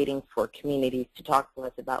necessarily waiting for communities to talk to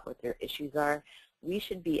us about what their issues are. We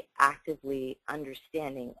should be actively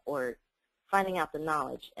understanding or finding out the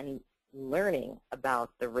knowledge and learning about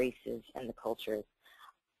the races and the cultures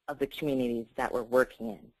of the communities that we're working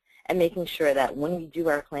in, and making sure that when we do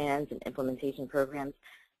our plans and implementation programs,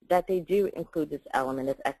 that they do include this element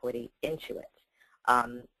of equity into it.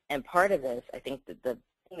 And part of this, I think that the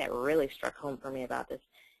thing that really struck home for me about this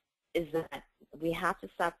is that we have to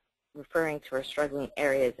stop referring to our struggling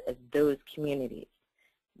areas as those communities.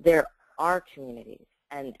 There are communities,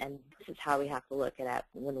 and this is how we have to look at it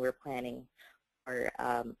when we're planning our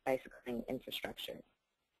bicycling infrastructure.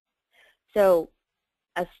 So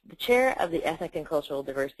as the chair of the Ethnic and Cultural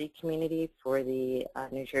Diversity Community for the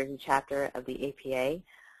New Jersey chapter of the APA,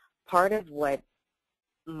 part of what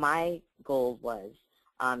my goal was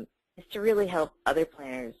is to really help other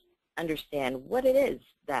planners understand what it is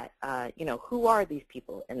that, who are these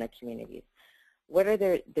people in the communities? What are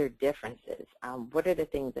their differences? What are the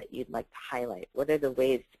things that you'd like to highlight? What are the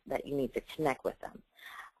ways that you need to connect with them?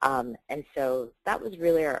 And so that was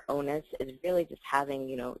really our onus, is really just having,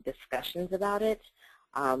 discussions about it.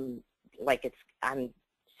 I'm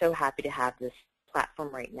so happy to have this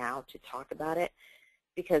platform right now to talk about it,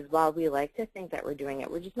 because while we like to think that we're doing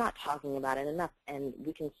it, we're just not talking about it enough, and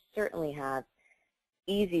we can certainly have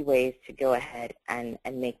easy ways to go ahead and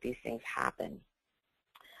make these things happen.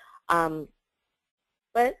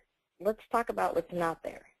 But let's talk about what's not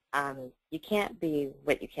there. You can't be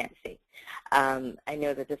what you can't see. I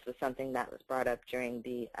know that this was something that was brought up during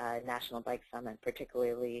the National Bike Summit,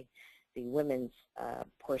 particularly the women's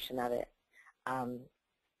portion of it.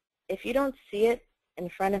 If you don't see it in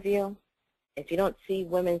front of you, if you don't see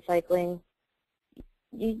women cycling,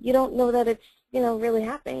 you don't know that it's, really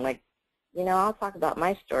happening. Like, I'll talk about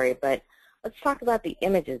my story, but let's talk about the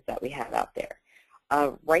images that we have out there.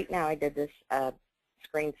 Right now I did this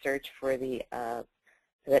screen search for the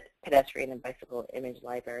pedestrian and bicycle image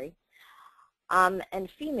library. And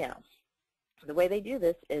female, the way they do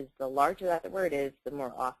this is the larger that the word is, the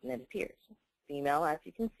more often it appears. Female, as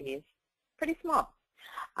you can see, is pretty small.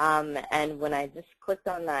 And when I just clicked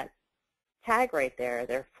on that tag right there,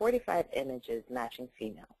 there are 45 images matching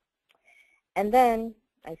female. And then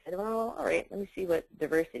I said, well, all right, let me see what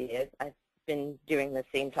diversity is. I've been doing the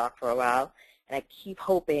same talk for a while, and I keep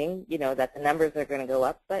hoping, that the numbers are going to go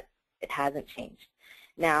up, but it hasn't changed.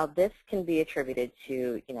 Now, this can be attributed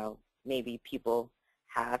to, maybe people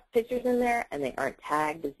have pictures in there and they aren't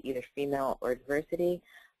tagged as either female or diversity,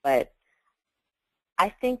 but I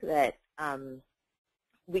think that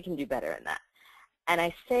we can do better in that. And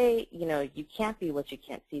I say, you can't be what you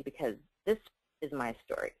can't see, because this is my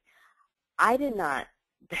story. I did not,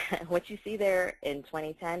 what you see there in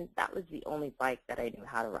 2010, that was the only bike that I knew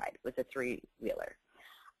how to ride, was a three-wheeler.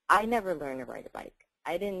 I never learned to ride a bike.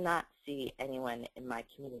 I did not see anyone in my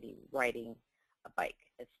community riding a bike,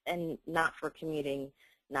 and not for commuting,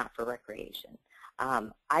 not for recreation.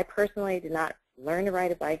 I personally did not learn to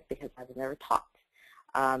ride a bike because I was never taught.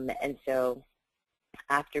 And so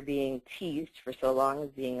after being teased for so long as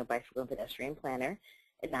being a bicycle and pedestrian planner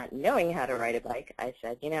and not knowing how to ride a bike, I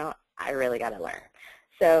said, I really got to learn.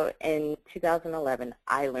 So in 2011,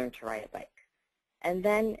 I learned to ride a bike. And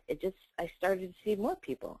then I started to see more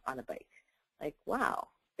people on a bike. Like, wow,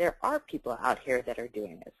 there are people out here that are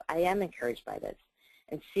doing this. I am encouraged by this.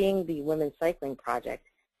 And seeing the Women's Cycling Project,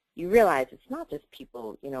 you realize it's not just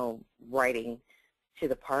people, riding to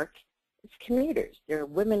the park. It's commuters. There are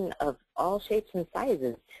women of all shapes and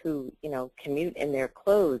sizes who, commute in their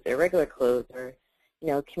clothes, their regular clothes, or,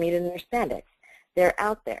 commute in their spandex. They're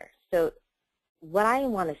out there. So what I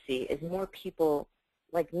want to see is more people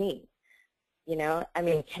like me.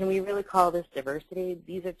 Can we really call this diversity?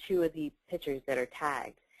 These are two of the pictures that are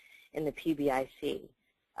tagged in the PBIC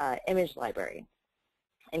image library.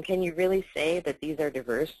 And can you really say that these are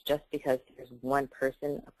diverse just because there's one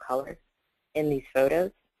person of color in these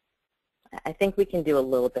photos? I think we can do a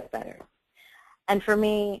little bit better. And for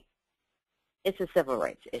me, it's a civil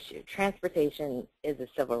rights issue. Transportation is a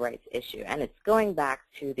civil rights issue, and it's going back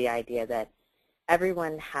to the idea that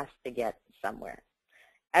everyone has to get somewhere.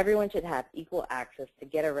 Everyone should have equal access to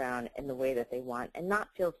get around in the way that they want and not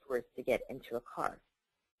feel forced to get into a car.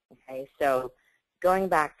 Okay, so going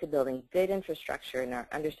back to building good infrastructure in our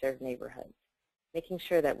underserved neighborhoods, making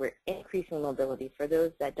sure that we're increasing mobility for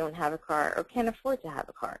those that don't have a car or can't afford to have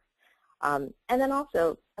a car. And then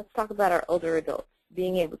also, let's talk about our older adults,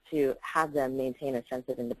 being able to have them maintain a sense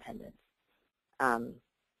of independence.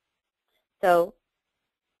 So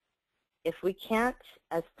if we can't,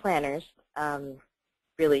 as planners,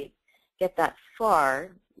 really get that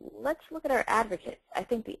far, let's look at our advocates. I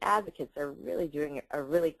think the advocates are really doing a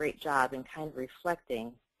really great job in kind of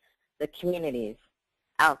reflecting the communities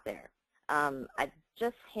out there. I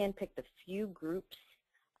just handpicked a few groups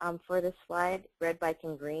for this slide, Red, Bike,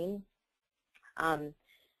 and Green.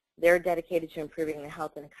 They're dedicated to improving the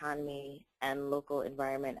health and economy and local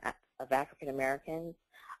environment of African Americans.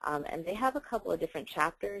 And they have a couple of different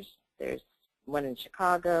chapters. There's one in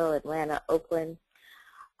Chicago, Atlanta, Oakland,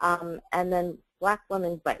 and then Black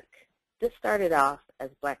Women Bike. This started off as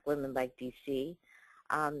Black Women Bike DC,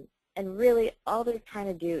 and really all they're trying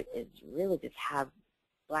to do is really just have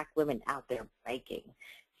Black women out there biking,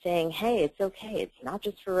 saying, hey, it's okay, it's not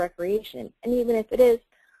just for recreation, and even if it is,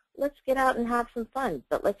 let's get out and have some fun,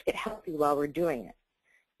 but let's get healthy while we're doing it,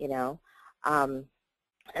 you know. And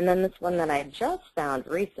then this one that I just found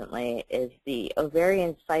recently is the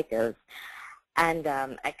Ovarian Psychos. And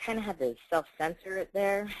I kind of had to self-censor it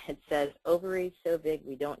there. It says, ovaries so big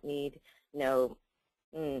we don't need no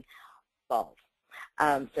balls.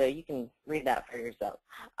 So you can read that for yourself.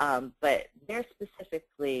 But they're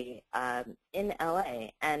specifically in LA,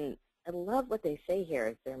 and I love what they say here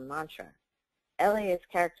is their mantra. LA is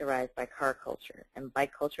characterized by car culture, and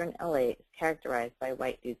bike culture in LA is characterized by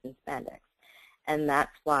white dudes in spandex. And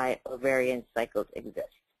that's why ovarian cycles exist.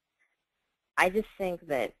 I just think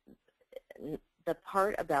that the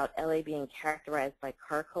part about LA being characterized by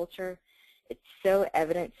car culture, it's so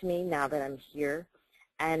evident to me now that I'm here,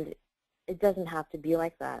 and it doesn't have to be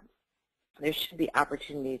like that. There should be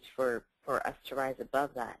opportunities for us to rise above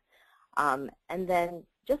that. And then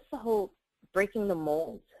just the whole breaking the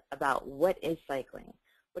mold about what is cycling.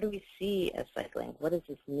 What do we see as cycling? What does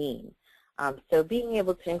this mean? So being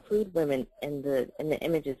able to include women in the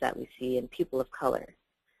images that we see and people of color.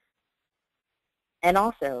 And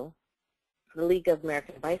also, the League of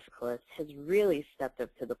American Bicyclists has really stepped up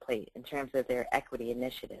to the plate in terms of their equity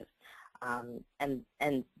initiative. And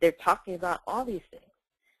they're talking about all these things.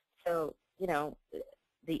 So, you know,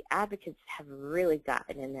 the advocates have really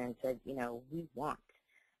gotten in there and said, you know, we want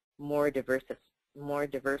more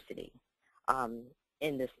diversity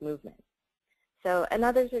in this movement. So, and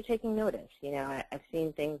others are taking notice. You know, I've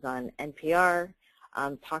seen things on NPR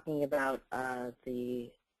talking about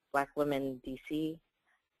the Black Women DC,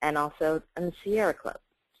 and also on the Sierra Club.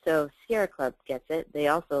 So Sierra Club gets it. They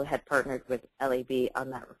also had partnered with LAB on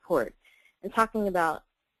that report and talking about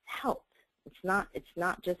health. It's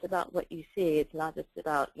not just about what you see. It's not just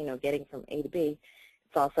about, you know, getting from A to B.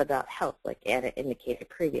 It's also about health, like Anna indicated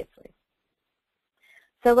previously.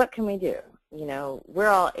 So what can we do? You know, we're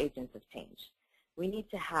all agents of change. We need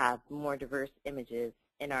to have more diverse images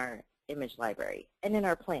in our image library and in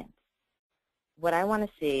our plans. What I want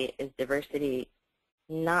to see is diversity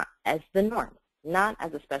not as the norm, not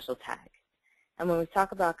as a special tag. And when we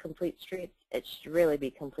talk about complete streets, it should really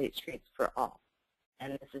be complete streets for all.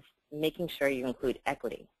 And this is making sure you include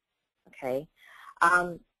equity, okay?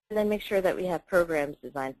 And then make sure that we have programs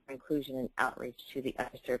designed for inclusion and outreach to the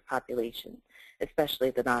underserved population, especially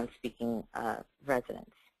the non-speaking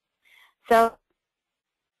residents. So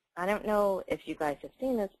I don't know if you guys have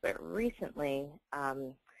seen this, but recently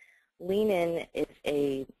Lean In is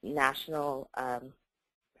a national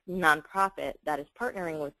nonprofit that is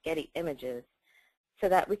partnering with Getty Images so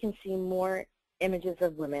that we can see more images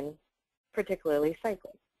of women, particularly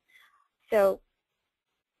cycling. So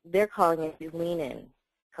they're calling it the Lean In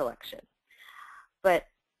collection. But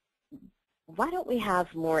why don't we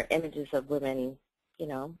have more images of women, you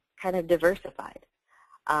know, kind of diversified?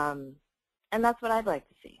 And that's what I'd like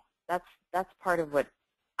to see. That's part of what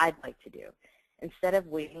I'd like to do. Instead of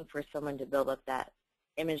waiting for someone to build up that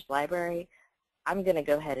image library, I'm going to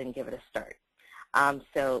go ahead and give it a start.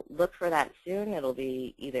 So look for that soon. It'll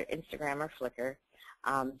be either Instagram or Flickr,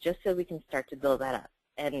 just so we can start to build that up.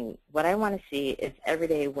 And what I want to see is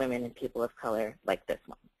everyday women and people of color like this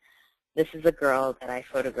one. This is a girl that I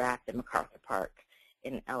photographed in MacArthur Park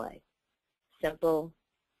in LA. Simple,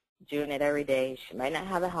 doing it every day. She might not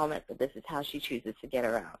have a helmet, but this is how she chooses to get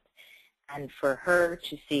around. And for her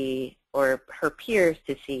to see, or her peers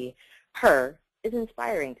to see her, is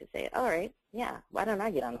inspiring to say, all right, yeah, why don't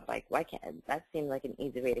I get on a bike? Why can't that seems like an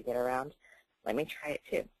easy way to get around? Let me try it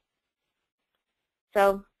too.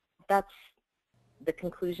 So that's the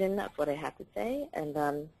conclusion of what I have to say, and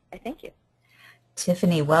I thank you.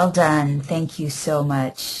 Tiffany, well done. Thank you so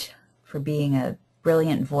much for being a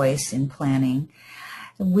brilliant voice in planning.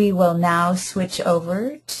 We will now switch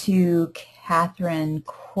over to Catherine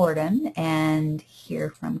Corden and hear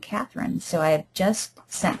from Catherine. So I have just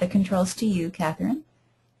sent the controls to you, Catherine,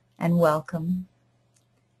 and welcome.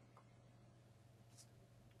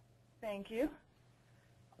 Thank you.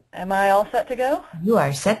 Am I all set to go? You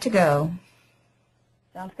are set to go.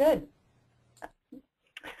 Sounds good.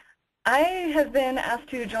 I have been asked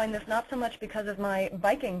to join this not so much because of my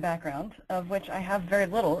biking background, of which I have very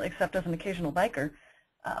little except as an occasional biker,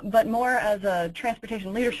 but more as a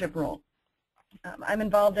transportation leadership role. I'm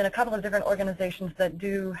involved in a couple of different organizations that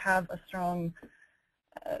do have a strong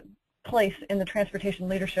place in the transportation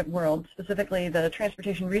leadership world, specifically the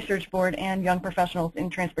Transportation Research Board and Young Professionals in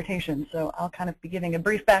Transportation. So I'll kind of be giving a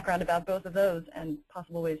brief background about both of those and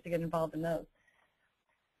possible ways to get involved in those.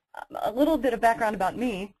 A little bit of background about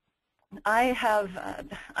me. I'm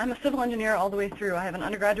a civil engineer all the way through. I have an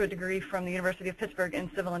undergraduate degree from the University of Pittsburgh in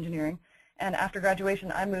civil engineering. And after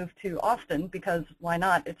graduation, I moved to Austin because why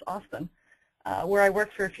not? It's Austin, where I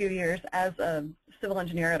worked for a few years as a civil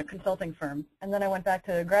engineer at a consulting firm. And then I went back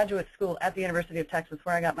to graduate school at the University of Texas,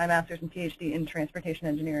 where I got my master's and PhD in transportation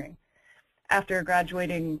engineering. After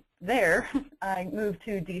graduating there, I moved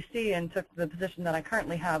to DC and took the position that I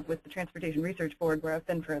currently have with the Transportation Research Board, where I've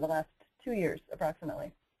been for the last 2 years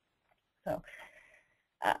approximately. So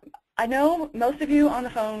I know most of you on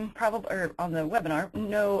the phone, probably, or on the webinar,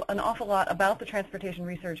 know an awful lot about the Transportation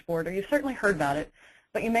Research Board, or you've certainly heard about it,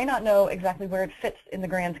 but you may not know exactly where it fits in the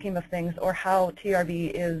grand scheme of things or how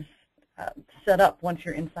TRB is set up once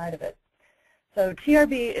you're inside of it. So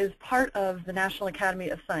TRB is part of the National Academy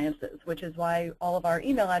of Sciences, which is why all of our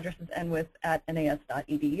email addresses end with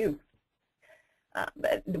 @nas.edu.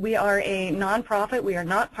 We are a nonprofit. We are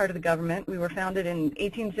not part of the government. We were founded in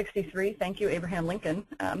 1863, thank you Abraham Lincoln,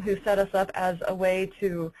 who set us up as a way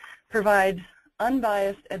to provide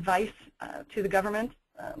unbiased advice to the government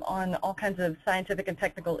on all kinds of scientific and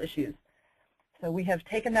technical issues. So we have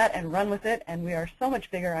taken that and run with it, and we are so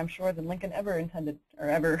much bigger, I'm sure, than Lincoln ever intended or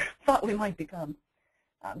ever thought we might become.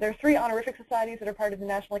 There are 3 honorific societies that are part of the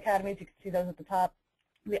National Academies. You can see those at the top.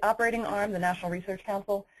 The operating arm, the National Research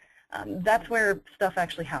Council, that's where stuff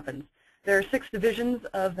actually happens. There are 6 divisions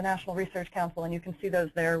of the National Research Council, and you can see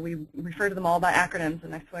those there. We refer to them all by acronyms,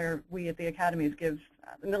 and I swear we at the academies give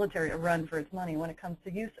the military a run for its money when it comes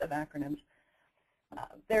to use of acronyms.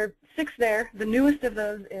 There are 6 there. The newest of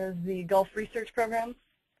those is the Gulf Research Program.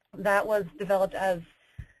 That was developed as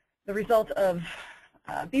the result of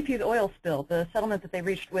BP's oil spill. The settlement that they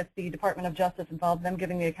reached with the Department of Justice involved them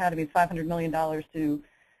giving the academies $500 million to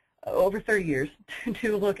over 30 years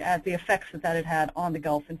to look at the effects that that had had on the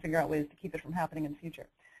Gulf and figure out ways to keep it from happening in the future.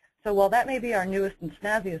 So while that may be our newest and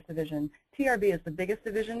snazziest division, TRB is the biggest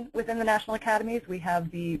division within the National Academies. We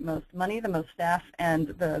have the most money, the most staff, and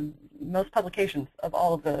the most publications of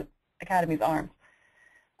all of the Academy's arms.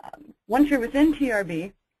 Once you're within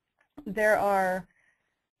TRB, there are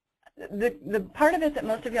the part of it that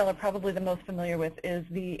most of y'all are probably the most familiar with is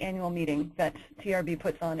the annual meeting that TRB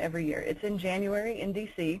puts on every year. It's in January in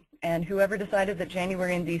DC, and whoever decided that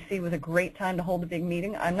January in DC was a great time to hold a big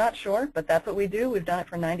meeting, I'm not sure, but that's what we do. We've done it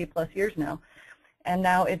for 90+ years now, and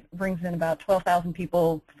now it brings in about 12,000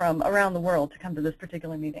 people from around the world to come to this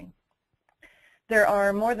particular meeting. There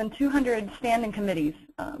are more than 200 standing committees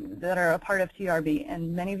that are a part of TRB,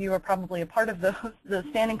 and many of you are probably a part of those. The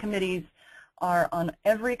standing committees are on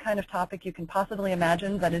every kind of topic you can possibly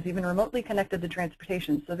imagine that is even remotely connected to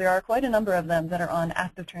transportation. So there are quite a number of them that are on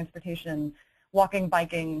active transportation, walking,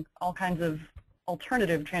 biking, all kinds of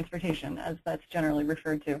alternative transportation, as that's generally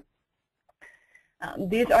referred to.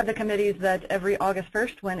 These are the committees that every August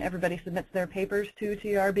 1st, when everybody submits their papers to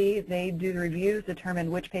TRB, they do the reviews,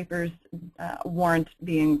 determine which papers warrant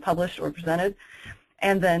being published or presented,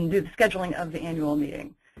 and then do the scheduling of the annual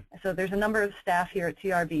meeting. So there's a number of staff here at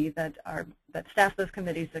TRB that staff those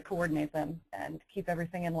committees, that coordinate them and keep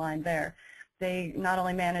everything in line there. They not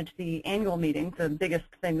only manage the annual meeting, the biggest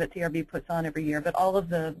thing that TRB puts on every year, but all of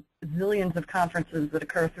the zillions of conferences that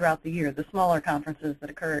occur throughout the year, the smaller conferences that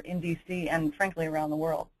occur in DC and frankly around the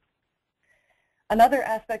world. Another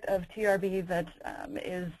aspect of TRB that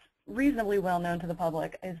is reasonably well known to the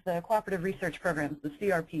public is the cooperative research programs, the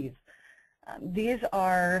CRPs. These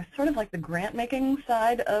are sort of like the grant-making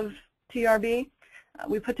side of TRB.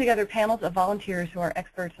 We put together panels of volunteers who are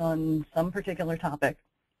experts on some particular topic,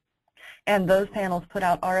 and those panels put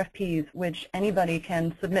out RFPs, which anybody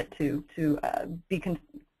can submit to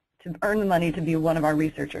earn the money to be one of our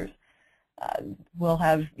researchers. We'll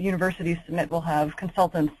have universities submit, we'll have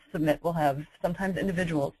consultants submit, we'll have sometimes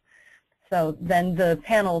individuals. So then the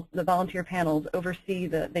panels, the volunteer panels, oversee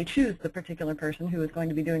they choose the particular person who is going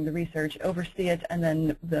to be doing the research, oversee it, and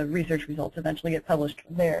then the research results eventually get published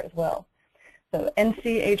there as well. So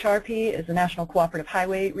NCHRP is the National Cooperative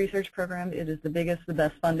Highway Research Program. It is the biggest, the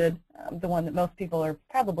best funded, the one that most people are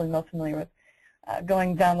probably most familiar with.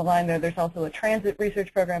 Going down the line there's also a transit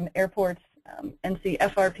research program, airports,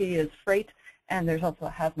 NCFRP is freight, and there's also a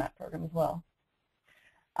hazmat program as well.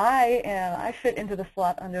 I fit into the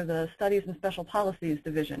slot under the Studies and Special Policies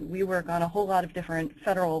division. We work on a whole lot of different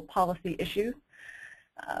federal policy issues.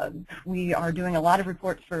 We are doing a lot of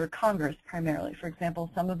reports for Congress primarily. For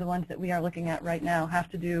example, some of the ones that we are looking at right now have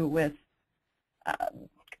to do with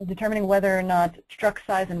determining whether or not truck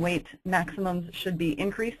size and weight maximums should be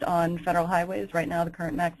increased on federal highways. Right now the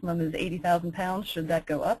current maximum is 80,000 pounds. Should that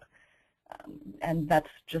go up? And that's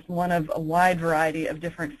just one of a wide variety of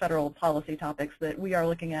different federal policy topics that we are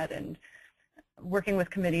looking at and working with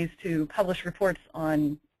committees to publish reports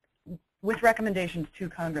on with recommendations to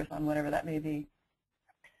Congress on whatever that may be.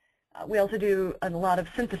 We also do a lot of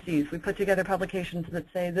syntheses. We put together publications that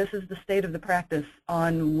say this is the state of the practice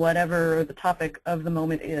on whatever the topic of the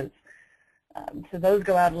moment is. So those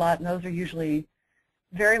go out a lot, and those are usually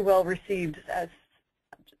very well received as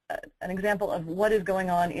an example of what is going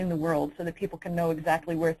on in the world so that people can know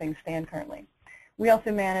exactly where things stand currently. We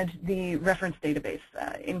also manage the reference database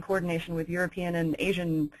in coordination with European and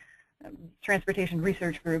Asian transportation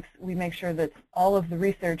research groups. We make sure that all of the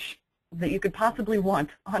research that you could possibly want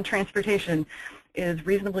on transportation is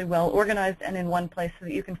reasonably well organized and in one place so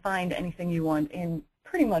that you can find anything you want in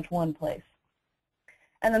pretty much one place.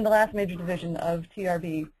 And then the last major division of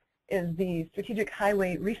TRB is the Strategic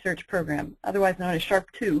Highway Research Program, otherwise known as SHARP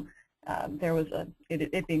 2. There was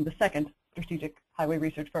it being the second Strategic Highway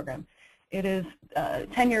Research Program. It is a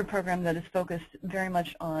 10-year program that is focused very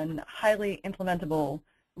much on highly implementable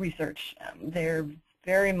research. They're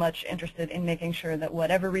very much interested in making sure that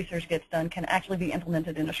whatever research gets done can actually be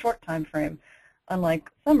implemented in a short time frame, unlike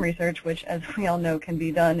some research, which, as we all know, can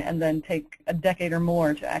be done and then take a decade or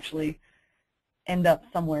more to actually end up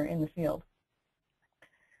somewhere in the field.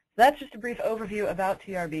 So that's just a brief overview about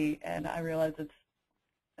TRB, and I realize it's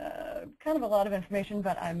kind of a lot of information,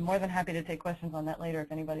 but I'm more than happy to take questions on that later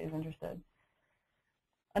if anybody is interested.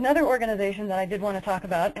 Another organization that I did want to talk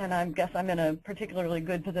about, and I guess I'm in a particularly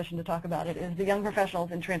good position to talk about it, is the Young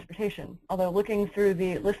Professionals in Transportation. Although looking through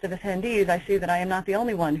the list of attendees, I see that I am not the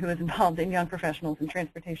only one who is involved in Young Professionals in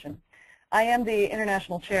Transportation. I am the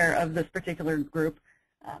international chair of this particular group.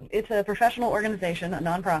 It's a professional organization, a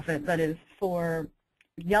nonprofit, that is for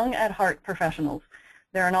young at heart professionals.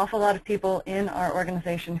 There are an awful lot of people in our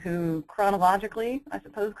organization who chronologically, I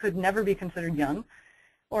suppose, could never be considered young,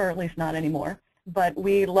 or at least not anymore. But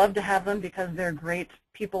we love to have them because they're great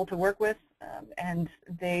people to work with, and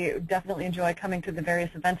they definitely enjoy coming to the various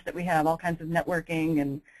events that we have, all kinds of networking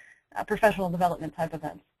and professional development type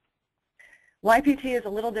events. YPT is a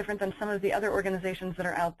little different than some of the other organizations that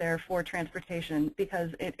are out there for transportation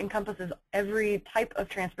because it encompasses every type of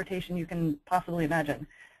transportation you can possibly imagine.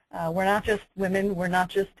 We're not just women, we're not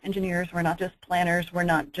just engineers, we're not just planners, we're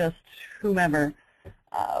not just whomever.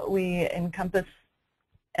 We encompass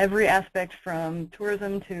every aspect from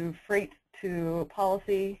tourism to freight to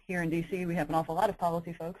policy. Here in DC we have an awful lot of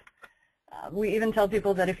policy folks. We even tell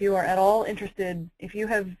people that if you are at all interested, if you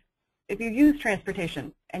use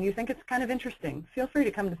transportation and you think it's kind of interesting, feel free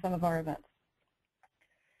to come to some of our events.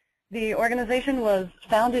 The organization was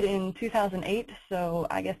founded in 2008, so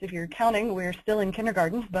I guess if you're counting, we're still in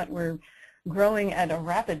kindergarten, but we're growing at a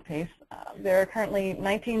rapid pace. There are currently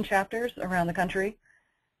 19 chapters around the country.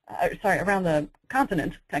 Around the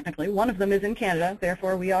continent, technically. One of them is in Canada,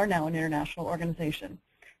 therefore we are now an international organization.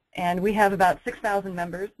 And we have about 6,000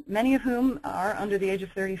 members, many of whom are under the age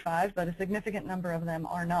of 35, but a significant number of them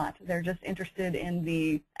are not. They're just interested in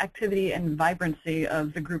the activity and vibrancy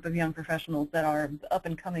of the group of young professionals that are the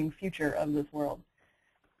up-and-coming future of this world.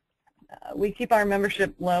 We keep our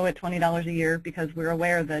membership low at $20 a year because we're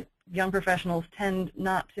aware that young professionals tend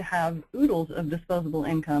not to have oodles of disposable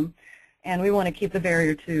income, and we want to keep the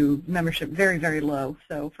barrier to membership very, very low.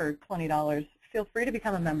 So for $20, feel free to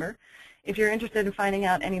become a member. If you're interested in finding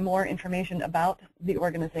out any more information about the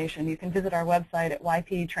organization, you can visit our website at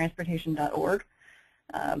yptransportation.org.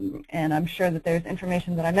 And I'm sure that there's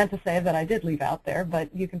information that I meant to say that I did leave out there,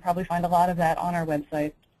 but you can probably find a lot of that on our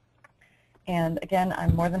website. And again,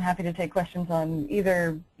 I'm more than happy to take questions on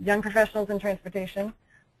either young professionals in transportation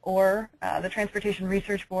or the Transportation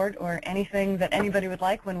Research Board, or anything that anybody would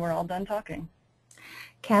like when we're all done talking.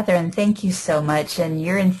 Catherine, thank you so much, and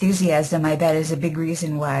your enthusiasm, I bet, is a big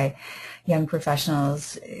reason why Young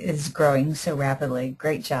Professionals is growing so rapidly.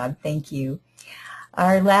 Great job. Thank you.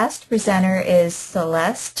 Our last presenter is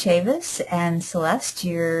Celeste Chavis, and Celeste,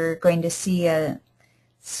 you're going to see a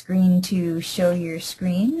screen to show your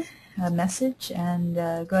screen, a message, and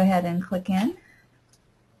go ahead and click in.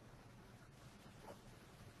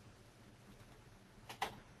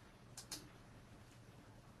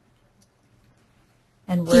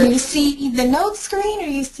 And do you see the note screen or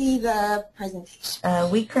you see the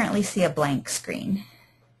presentation? we currently see a blank screen.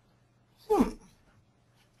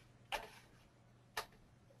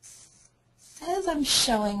 Says I'm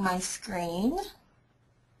showing my screen.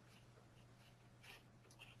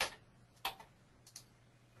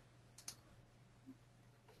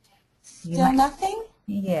 Still nothing?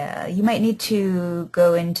 Yeah, you might need to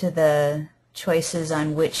go into the choices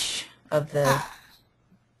on which of the...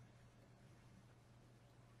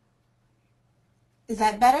 Is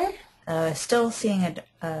that better? Still seeing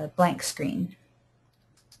a blank screen.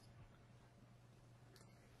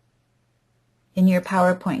 In your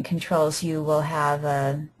PowerPoint controls, you will have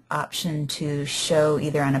an option to show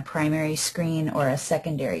either on a primary screen or a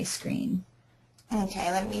secondary screen. Okay,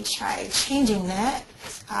 let me try changing that.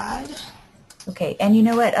 It's odd. Okay, and you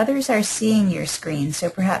know what? Others are seeing your screen, so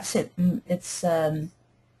perhaps it's...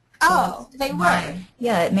 oh, they were.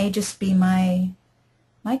 Yeah, it may just be my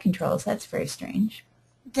controls. That's very strange.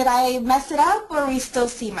 Did I mess it up, or we still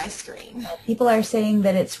see my screen? People are saying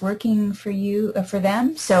that it's working for you, for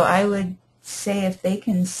them, so I would say if they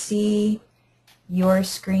can see your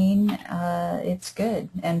screen, it's good,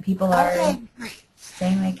 and people are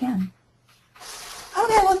saying they can.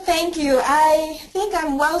 Okay, well, thank you. I think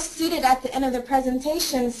I'm well suited at the end of the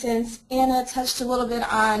presentation since Anna touched a little bit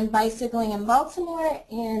on bicycling in Baltimore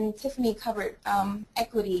and Tiffany covered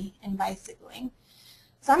equity in bicycling.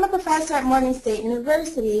 So I'm a professor at Morgan State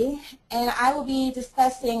University, and I will be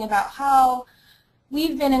discussing about how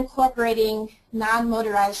we've been incorporating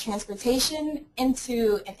non-motorized transportation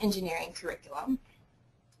into an engineering curriculum.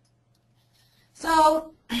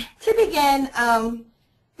 So to begin,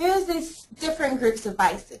 there's these different groups of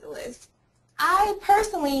bicyclists. I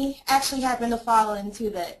personally actually happen to fall into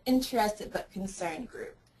the interested but concerned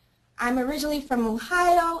group. I'm originally from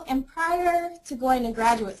Ohio, and prior to going to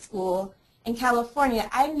graduate school in California,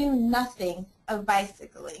 I knew nothing of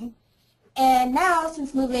bicycling. And now,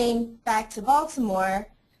 since moving back to Baltimore,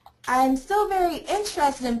 I'm still very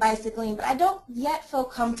interested in bicycling, but I don't yet feel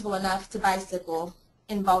comfortable enough to bicycle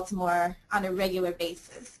in Baltimore on a regular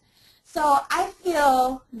basis. So I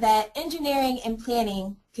feel that engineering and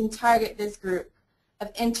planning can target this group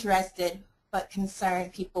of interested but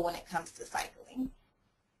concerned people when it comes to cycling.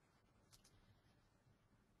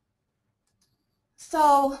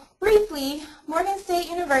 So briefly, Morgan State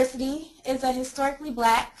University is a historically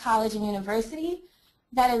black college and university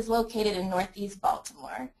that is located in Northeast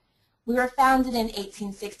Baltimore. We were founded in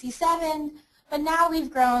 1867, but now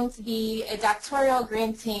we've grown to be a doctoral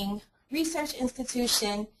granting research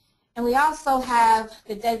institution, and we also have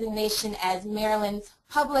the designation as Maryland's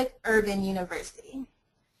public urban university.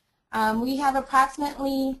 We have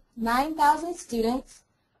approximately 9,000 students,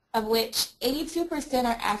 of which 82%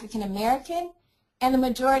 are African American, and the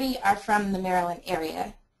majority are from the Maryland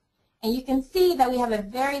area. And you can see that we have a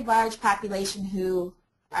very large population who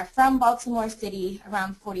are from Baltimore City,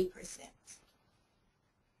 around 40%.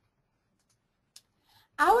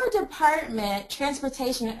 Our department,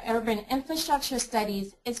 Transportation and Urban Infrastructure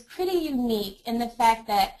Studies, is pretty unique in the fact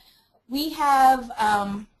that we have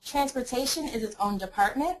transportation is its own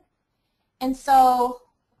department. And so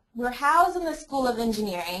we're housed in the School of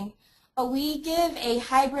Engineering, but we give a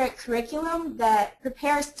hybrid curriculum that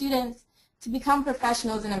prepares students to become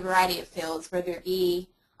professionals in a variety of fields, whether it be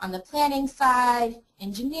on the planning side,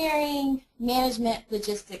 engineering, management,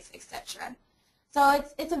 logistics, etc. So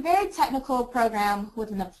it's a very technical program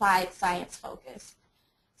with an applied science focus.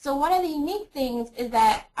 So one of the unique things is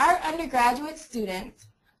that our undergraduate students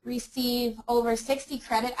receive over 60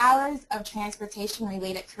 credit hours of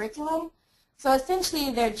transportation-related curriculum. So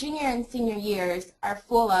essentially their junior and senior years are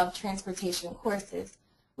full of transportation courses,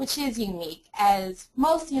 which is unique as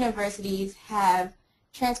most universities have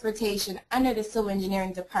transportation under the civil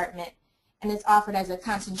engineering department and it's offered as a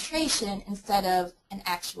concentration instead of an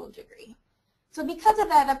actual degree. So because of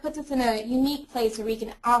that, that puts us in a unique place where we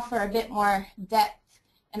can offer a bit more depth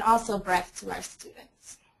and also breadth to our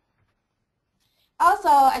students. Also,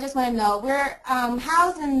 I just want to note, we're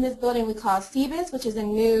housed in this building we call CBIS, which is a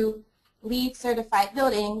new LEED certified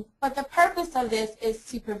building, but the purpose of this is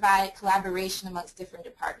to provide collaboration amongst different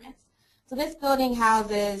departments. So this building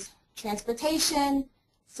houses transportation,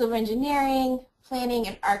 civil engineering, planning,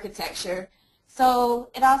 and architecture.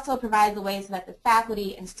 So it also provides a way so that the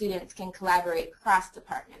faculty and students can collaborate across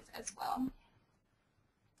departments as well.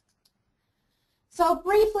 So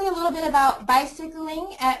briefly, a little bit about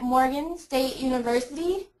bicycling at Morgan State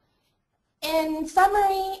University. In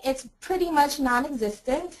summary, it's pretty much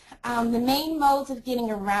non-existent. The main modes of getting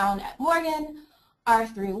around at Morgan are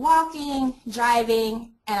through walking,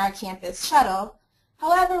 driving, and our campus shuttle.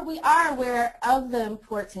 However, we are aware of the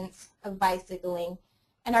importance of bicycling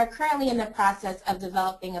and are currently in the process of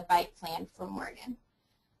developing a bike plan for Morgan.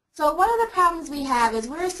 So one of the problems we have is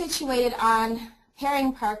we're situated on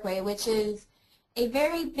Herring Parkway, which is a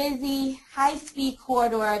very busy, high-speed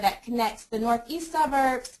corridor that connects the northeast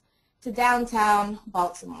suburbs to downtown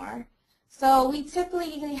Baltimore. So we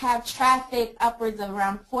typically have traffic upwards of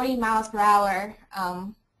around 40 miles per hour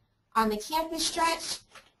on the campus stretch,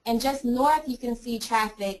 and just north you can see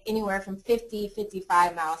traffic anywhere from 50,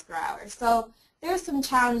 55 miles per hour. So there's some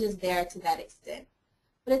challenges there to that extent.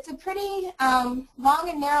 But it's a pretty long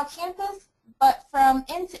and narrow campus, but from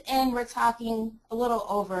end to end we're talking a little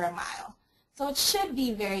over a mile. So it should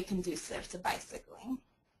be very conducive to bicycling.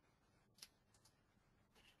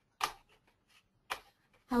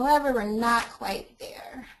 However, we're not quite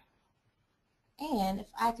there. And if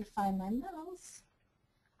I could find my mouse.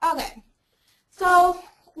 Okay, so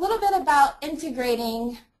a little bit about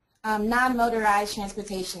integrating non-motorized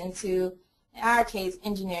transportation into, in our case,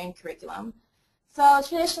 engineering curriculum. So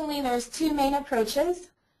traditionally there's two main approaches.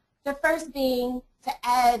 The first being to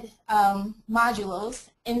add modules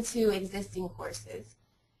into existing courses.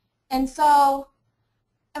 And so,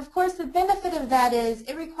 of course, the benefit of that is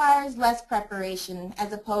it requires less preparation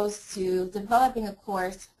as opposed to developing a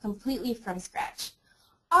course completely from scratch.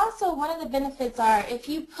 Also, one of the benefits are if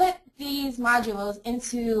you put these modules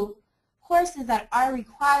into courses that are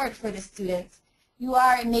required for the students, you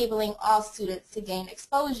are enabling all students to gain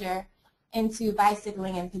exposure into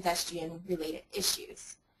bicycling and pedestrian-related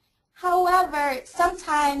issues. However,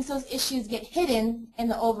 sometimes those issues get hidden in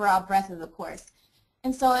the overall breadth of the course,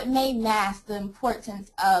 and so it may mask the importance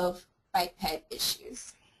of bike ped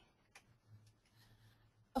issues.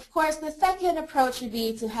 Of course, the second approach would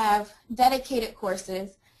be to have dedicated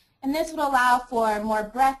courses, and this would allow for more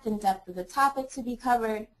breadth and depth of the topic to be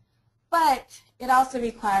covered, but it also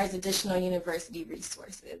requires additional university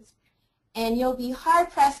resources. And you'll be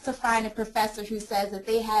hard-pressed to find a professor who says that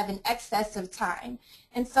they have an excess of time.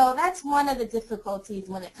 And so that's one of the difficulties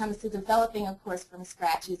when it comes to developing a course from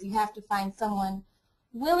scratch, is you have to find someone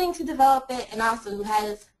willing to develop it and also who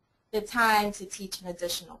has the time to teach an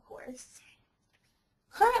additional course.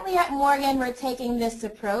 Currently at Morgan, we're taking this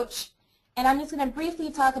approach, and I'm just going to briefly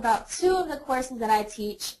talk about two of the courses that I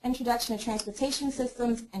teach, Introduction to Transportation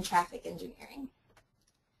Systems and Traffic Engineering.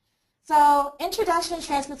 So Introduction to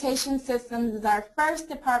Transportation Systems is our first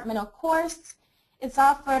departmental course. It's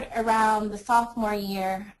offered around the sophomore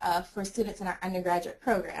year for students in our undergraduate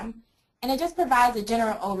program. And it just provides a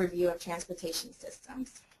general overview of transportation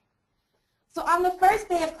systems. So on the first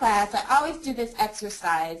day of class, I always do this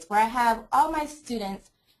exercise where I have all my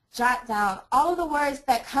students jot down all of the words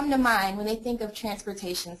that come to mind when they think of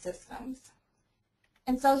transportation systems.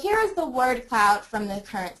 And so here is the word cloud from the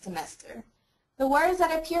current semester. The words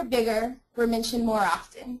that appear bigger were mentioned more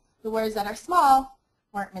often. The words that are small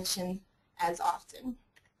weren't mentioned as often.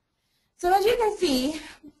 So as you can see,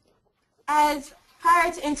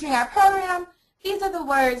 prior to entering our program, these are the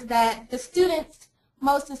words that the students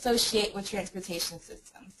most associate with transportation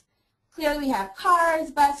systems. Clearly we have cars,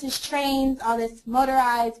 buses, trains, all this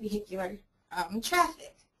motorized vehicular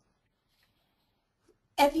traffic.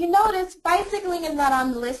 If you notice, bicycling is not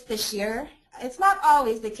on the list this year. It's not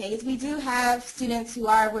always the case. We do have students who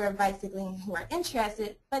are aware of bicycling who are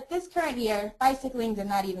interested, but this current year, bicycling did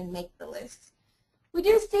not even make the list. We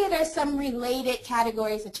do see there's some related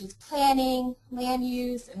categories such as planning, land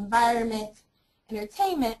use, environment,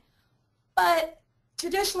 entertainment, but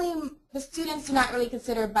traditionally the students do not really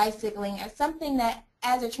consider bicycling as something that,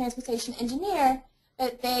 as a transportation engineer,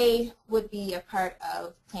 that they would be a part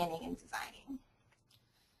of planning and designing.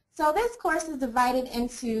 So this course is divided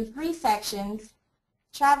into 3 sections: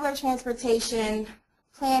 traveler transportation,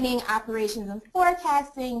 planning, operations and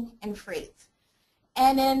forecasting, and freight.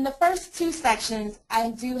 And in the first 2 sections,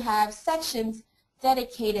 I do have sections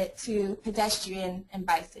dedicated to pedestrian and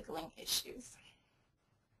bicycling issues.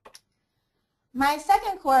 My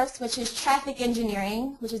second course, which is traffic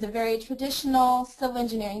engineering, which is a very traditional civil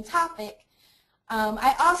engineering topic,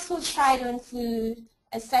 I also try to include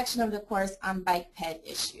a section of the course on bike ped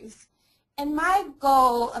issues. And my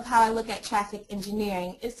goal of how I look at traffic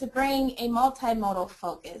engineering is to bring a multimodal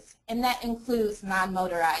focus, and that includes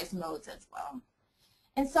non-motorized modes as well.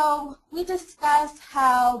 And so we discuss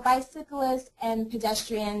how bicyclists and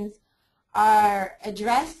pedestrians are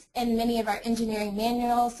addressed in many of our engineering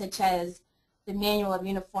manuals, such as the Manual of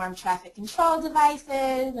Uniform Traffic Control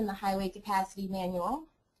Devices and the Highway Capacity Manual.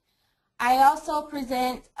 I also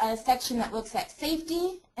present a section that looks at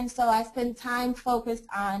safety, and so I spend time focused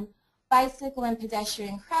on bicycle and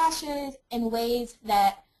pedestrian crashes and ways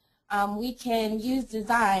that we can use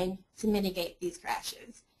design to mitigate these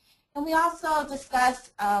crashes. And we also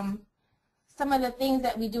discussed some of the things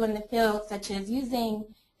that we do in the field, such as using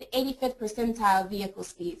the 85th percentile vehicle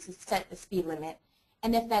speed to set the speed limit,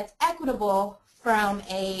 and if that's equitable from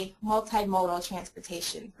a multimodal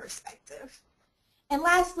transportation perspective. And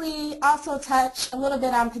lastly, also touch a little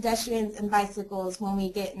bit on pedestrians and bicycles when we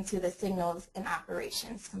get into the signals and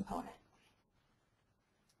operations component.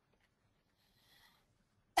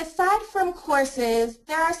 Aside from courses,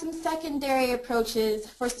 there are some secondary approaches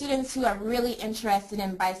for students who are really interested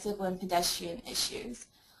in bicycle and pedestrian issues.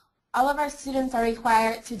 All of our students are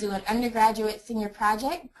required to do an undergraduate senior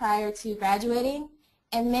project prior to graduating,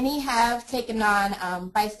 and many have taken on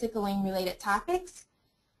bicycling related topics.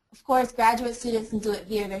 Of course, graduate students can do it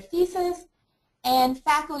via their thesis, and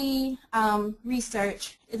faculty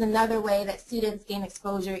research is another way that students gain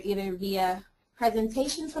exposure, either via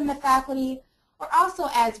presentations from the faculty or also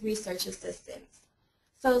as research assistants.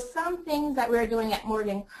 So some things that we're doing at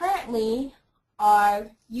Morgan currently are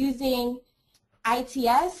using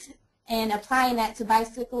ITS and applying that to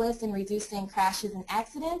bicyclists and reducing crashes and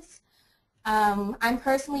accidents. I'm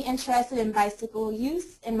personally interested in bicycle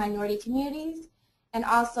use in minority communities and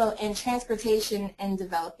also in transportation in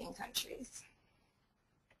developing countries.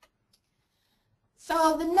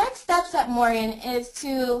 So the next steps at Morgan is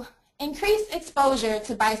to increase exposure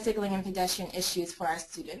to bicycling and pedestrian issues for our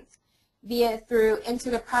students, be it through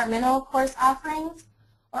interdepartmental course offerings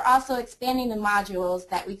or also expanding the modules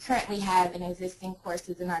that we currently have in existing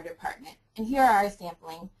courses in our department. And here are our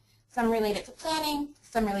sampling, some related to planning,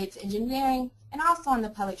 some related to engineering, and also on the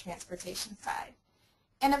public transportation side.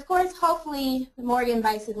 And of course, hopefully, the Morgan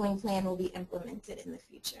Bicycling Plan will be implemented in the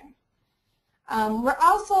future. We're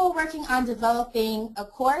also working on developing a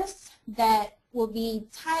course that will be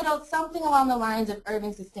titled something along the lines of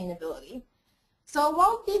urban sustainability. So it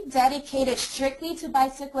won't be dedicated strictly to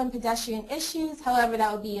bicycle and pedestrian issues, however,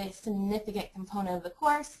 that will be a significant component of the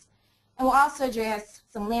course. And we'll also address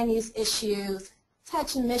some land use issues,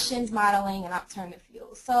 touch emissions modeling, and alternative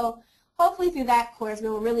fuels. So hopefully through that course, we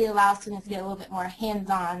will really allow students to get a little bit more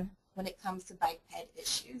hands-on when it comes to bike ped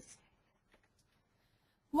issues.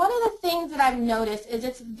 One of the things that I've noticed is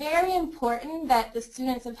it's very important that the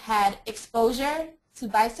students have had exposure to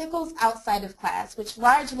bicycles outside of class, which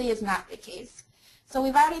largely is not the case. So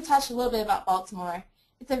we've already touched a little bit about Baltimore.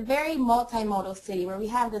 It's a very multimodal city where we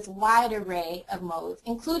have this wide array of modes,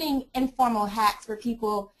 including informal hacks where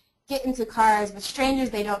people get into cars with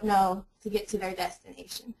strangers they don't know to get to their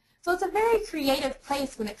destination. So it's a very creative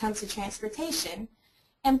place when it comes to transportation.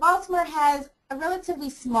 And Baltimore has a relatively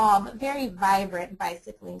small but very vibrant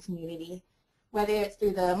bicycling community, whether it's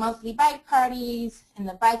through the monthly bike parties and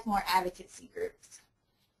the Bike More advocacy groups.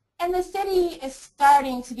 And the city is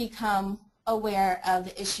starting to become aware of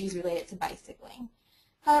the issues related to bicycling.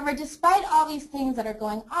 However, despite all these things that are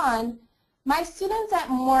going on, my students at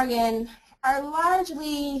Morgan are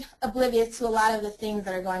largely oblivious to a lot of the things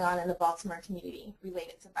that are going on in the Baltimore community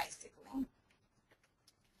related to bicycling.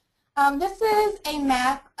 This is a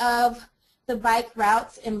map of the bike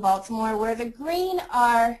routes in Baltimore, where the green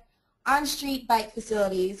are on-street bike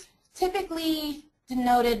facilities, typically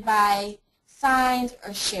denoted by signs or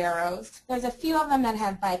sharrows. There's a few of them that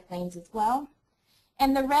have bike lanes as well.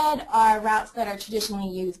 And the red are routes that are traditionally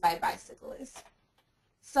used by bicyclists.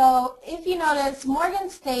 So if you notice, Morgan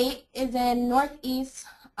State is in northeast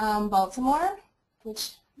Baltimore,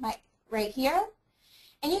 which right here.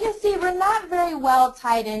 And you can see we're not very well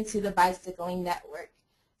tied into the bicycling network.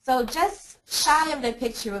 So just shy of the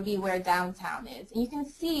picture would be where downtown is. And you can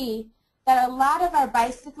see that a lot of our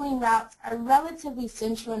bicycling routes are relatively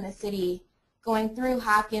central in the city, going through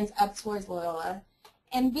Hopkins up towards Loyola.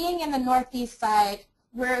 And being in the northeast side,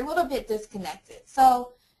 we're a little bit disconnected.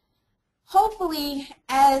 So hopefully,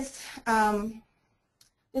 as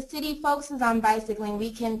the city focuses on bicycling,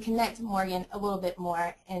 we can connect Morgan a little bit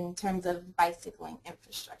more in terms of bicycling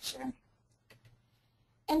infrastructure.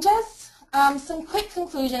 And just some quick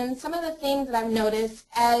conclusions, some of the things that I've noticed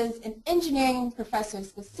as an engineering professor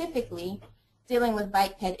specifically dealing with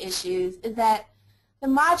bike ped issues is that the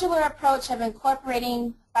modular approach of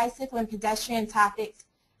incorporating bicycle and pedestrian topics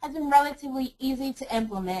has been relatively easy to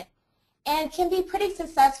implement and can be pretty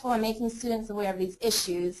successful in making students aware of these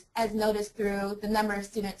issues, as noticed through the number of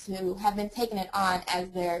students who have been taking it on as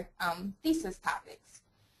their thesis topics.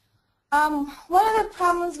 One of the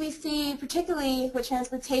problems we see, particularly with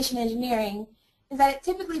transportation engineering, is that it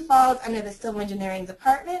typically falls under the civil engineering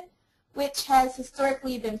department, which has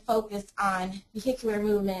historically been focused on vehicular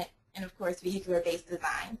movement and, of course, vehicular-based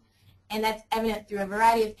design. And that's evident through a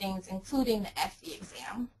variety of things, including the FE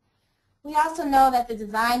exam. We also know that the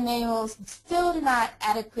design manuals still do not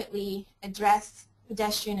adequately address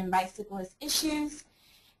pedestrian and bicyclist issues.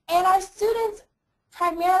 And our students,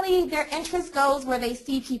 primarily their interest goes where they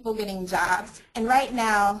see people getting jobs. And right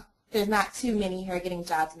now, there's not too many who are getting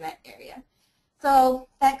jobs in that area. So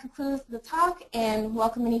that concludes the talk, and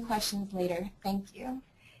welcome any questions later. Thank you.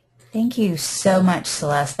 Thank you so much,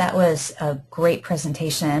 Celeste. That was a great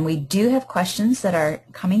presentation. And we do have questions that are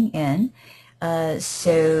coming in.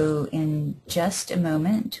 So in just a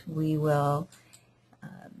moment, we will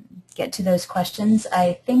get to those questions.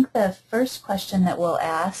 I think the first question that we'll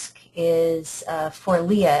ask is for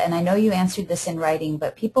Leah, and I know you answered this in writing,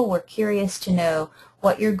 but people were curious to know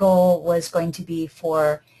what your goal was going to be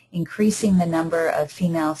for increasing the number of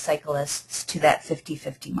female cyclists to that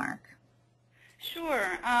 50-50 mark.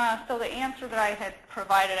 Sure. So the answer that I had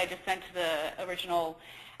provided, I just sent to the original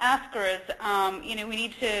asker is, we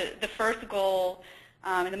need to, the first goal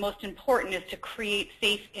and the most important is to create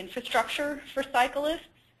safe infrastructure for cyclists.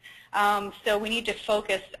 So we need to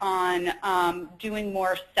focus on doing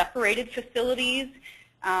more separated facilities.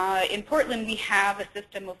 In Portland, we have a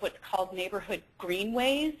system of what's called neighborhood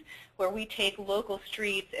greenways, where we take local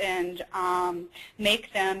streets and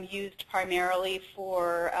make them used primarily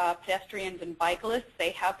for pedestrians and bicyclists.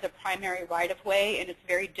 They have the primary right-of-way, and it's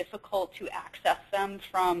very difficult to access them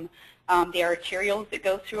from the arterials that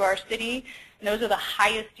go through our city. And those are the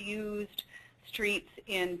highest used streets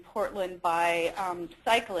in Portland by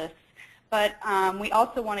cyclists. But we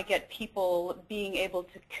also want to get people being able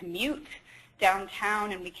to commute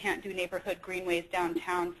downtown, and we can't do neighborhood greenways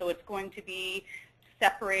downtown, so it's going to be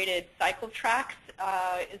separated cycle tracks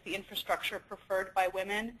is the infrastructure preferred by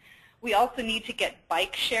women. We also need to get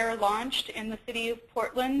bike share launched in the city of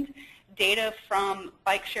Portland. Data from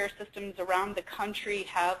bike share systems around the country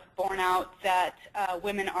have borne out that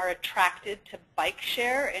women are attracted to bike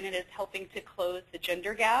share, and it is helping to close the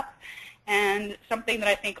gender gap. And something that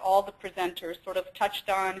I think all the presenters sort of touched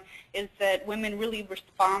on is that women really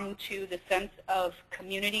respond to the sense of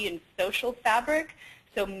community and social fabric.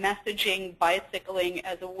 So messaging bicycling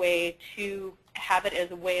as a way to have it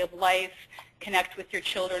as a way of life, connect with your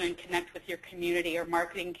children and connect with your community are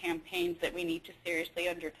marketing campaigns that we need to seriously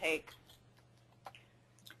undertake.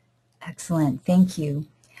 Excellent. Thank you.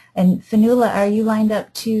 And Fanula, are you lined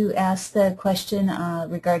up to ask the question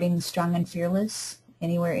regarding Strong and Fearless?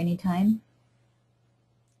 Anywhere, anytime?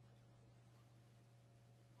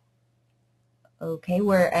 Okay,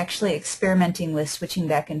 we're actually experimenting with switching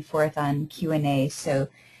back and forth on Q&A, so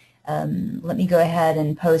let me go ahead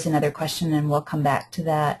and pose another question and we'll come back to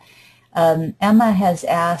that. Emma has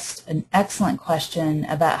asked an excellent question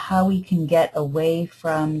about how we can get away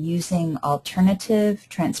from using alternative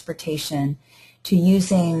transportation to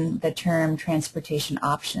using the term transportation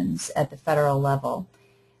options at the federal level.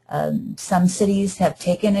 Some cities have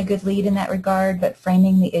taken a good lead in that regard, but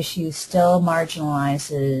framing the issue still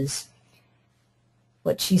marginalizes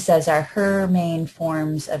what she says are her main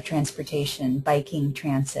forms of transportation: biking,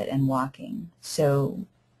 transit, and walking. So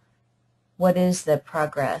what is the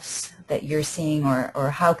progress that you're seeing, or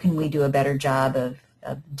how can we do a better job of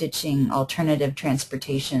ditching alternative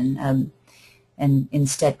transportation and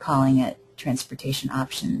instead calling it transportation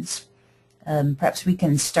options? Perhaps we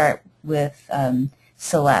can start with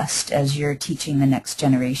Celeste, as you're teaching the next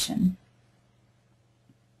generation.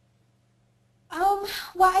 Well,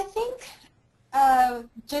 I think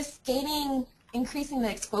just increasing the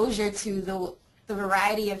exposure to the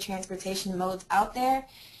variety of transportation modes out there.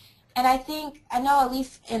 And I know at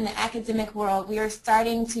least in the academic world, we are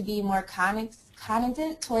starting to be more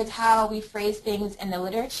cognizant towards how we phrase things in the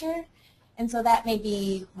literature. And so that may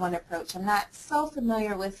be one approach. I'm not so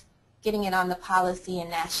familiar with getting it on the policy and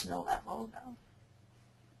national level, though.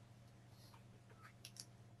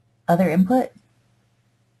 Other input?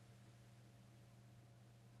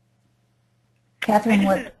 Catherine,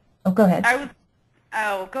 what? Oh, go ahead.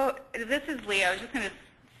 This is Leah. I was just going to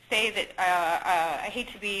say that I hate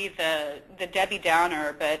to be the Debbie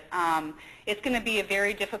Downer, but it's going to be a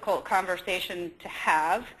very difficult conversation to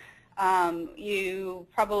have. You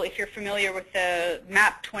probably, if you're familiar with the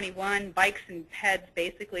MAP 21, bikes and peds,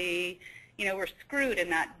 basically, we're screwed in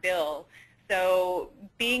that bill. So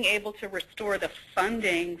being able to restore the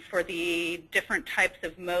funding for the different types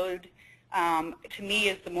of mode, to me,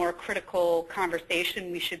 is the more critical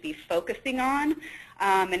conversation we should be focusing on.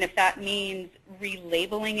 And if that means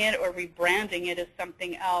relabeling it or rebranding it as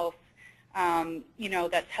something else,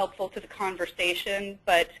 that's helpful to the conversation.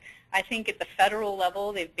 But I think at the federal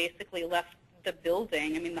level, they've basically left the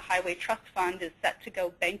building. I mean, the Highway Trust Fund is set to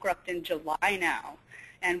go bankrupt in July now.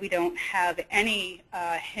 and we don't have any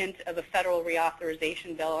hint of a federal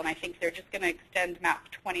reauthorization bill, and I think they're just going to extend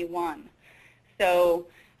MAP 21. So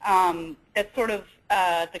that's sort of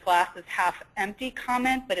the glass is half empty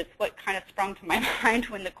comment, but it's what kind of sprung to my mind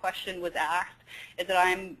when the question was asked, is that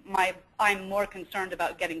I'm more concerned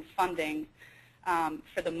about getting funding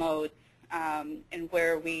for the modes, and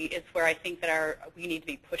where I think that we need to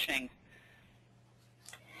be pushing.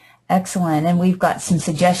 Excellent, and we've got some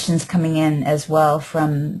suggestions coming in as well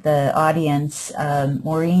from the audience.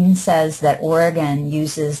 Maureen says that Oregon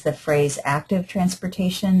uses the phrase active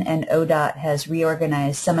transportation, and ODOT has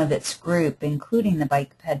reorganized some of its group, including the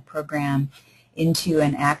bike ped program, into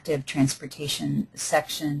an active transportation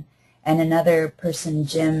section. And another person,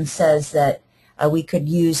 Jim, says that we could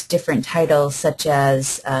use different titles such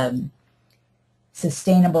as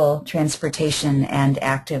sustainable transportation and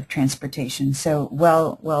active transportation. So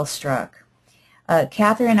well struck.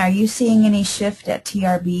 Catherine, are you seeing any shift at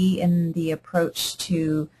TRB in the approach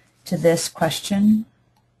to this question?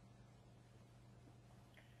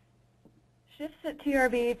 Shifts at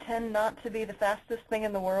TRB tend not to be the fastest thing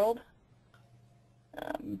in the world.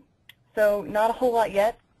 So not a whole lot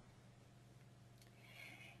yet.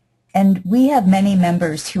 And we have many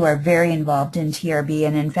members who are very involved in TRB,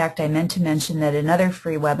 and in fact I meant to mention that another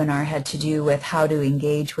free webinar had to do with how to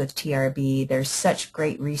engage with TRB. There's such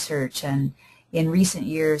great research, and in recent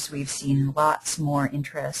years we've seen lots more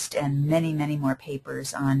interest and many more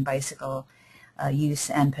papers on bicycle use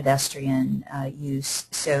and pedestrian use,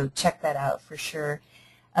 so check that out for sure.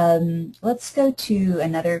 Let's go to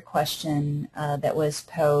another question that was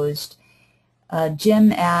posed.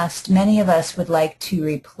 Jim asked, many of us would like to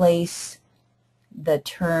replace the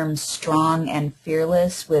term strong and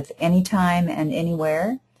fearless with anytime and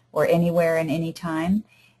anywhere, or anywhere and anytime.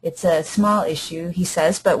 It's a small issue, he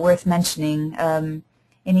says, but worth mentioning.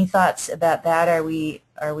 Any thoughts about that? Are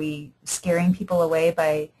we scaring people away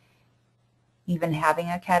by even having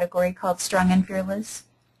a category called strong and fearless?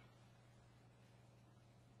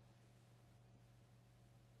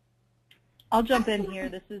 I'll jump in here.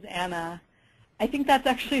 This is Anna. I think that's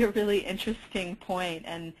actually a really interesting point,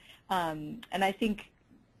 and I think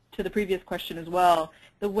to the previous question as well,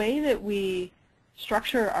 the way that we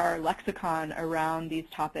structure our lexicon around these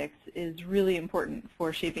topics is really important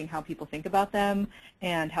for shaping how people think about them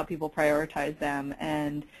and how people prioritize them.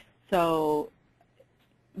 And so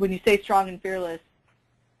when you say strong and fearless,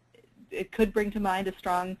 it could bring to mind a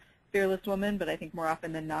strong, fearless woman, but I think more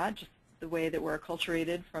often than not, just the way that we're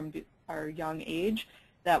acculturated from our young age,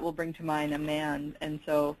 that will bring to mind a man. And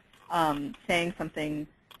so saying something,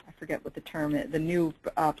 I forget what the term is, the new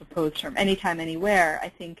proposed term, anytime, anywhere, I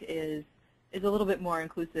think is a little bit more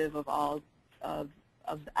inclusive of all of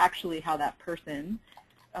actually how that person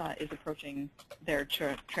is approaching their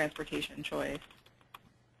transportation choice.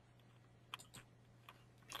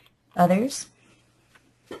 Others?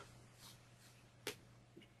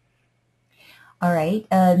 All right,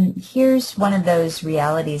 here's one of those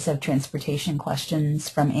realities of transportation questions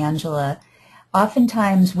from Angela.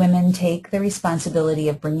 Oftentimes women take the responsibility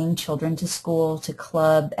of bringing children to school, to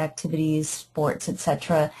club activities, sports,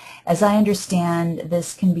 etc. As I understand,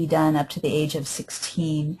 this can be done up to the age of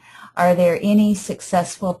 16. Are there any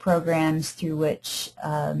successful programs through which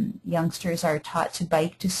youngsters are taught to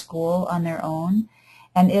bike to school on their own?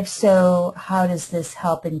 And if so, how does this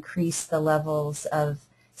help increase the levels of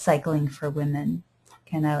cycling for women?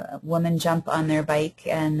 Can a woman jump on their bike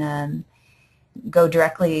and go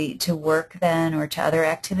directly to work then, or to other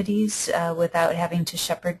activities without having to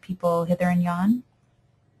shepherd people hither and yon?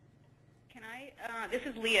 Can I, this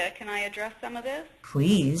is Leah, can I address some of this?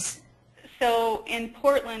 Please. So in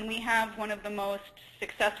Portland, we have one of the most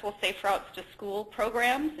successful Safe Routes to School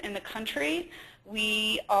programs in the country.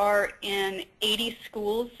 We are in 80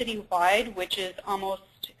 schools citywide, which is almost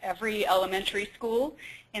every elementary school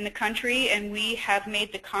in the country, and we have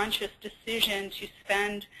made the conscious decision to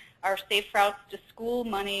spend our Safe Routes to School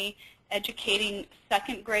money educating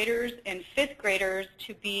second graders and fifth graders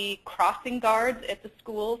to be crossing guards at the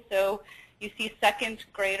school. So you see second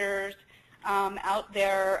graders out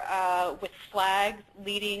there with flags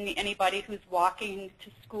leading anybody who's walking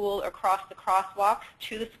to school across the crosswalks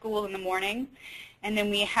to the school in the morning. And then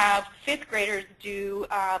we have fifth graders do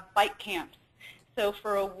bike camps. So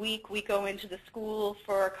for a week we go into the school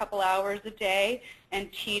for a couple hours a day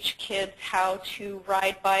and teach kids how to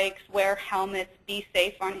ride bikes, wear helmets, be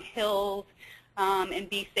safe on hills, and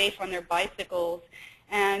be safe on their bicycles.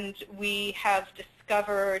 And we have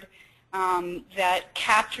discovered that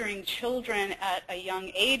capturing children at a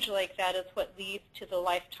young age like that is what leads to the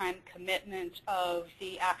lifetime commitment of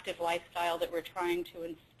the active lifestyle that we're trying to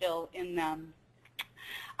instill in them.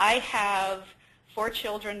 I have 4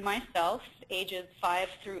 children myself, ages 5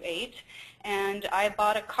 through 8, and I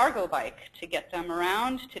bought a cargo bike to get them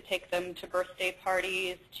around, to take them to birthday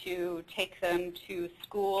parties, to take them to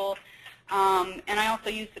school. And I also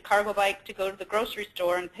use the cargo bike to go to the grocery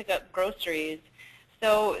store and pick up groceries.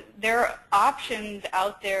 So there are options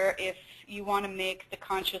out there if you want to make the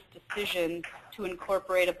conscious decision to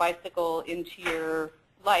incorporate a bicycle into your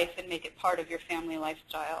life and make it part of your family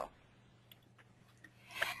lifestyle.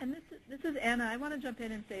 And this is Anna. I want to jump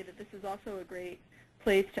in and say that this is also a great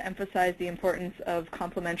place to emphasize the importance of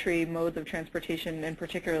complementary modes of transportation, and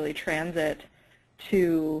particularly transit,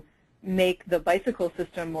 to make the bicycle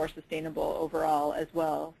system more sustainable overall as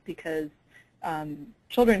well, because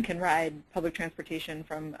children can ride public transportation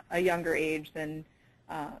from a younger age than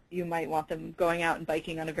you might want them going out and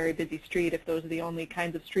biking on a very busy street if those are the only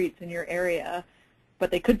kinds of streets in your area.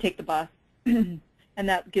 But they could take the bus, and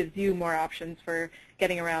that gives you more options for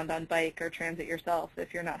getting around on bike or transit yourself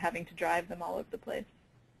if you're not having to drive them all over the place.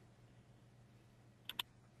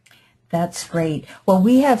 That's great. Well,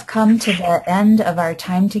 we have come to the end of our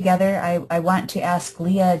time together. I want to ask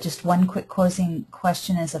Leah just one quick closing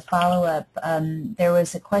question as a follow-up. There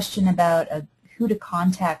was a question about who to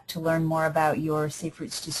contact to learn more about your Safe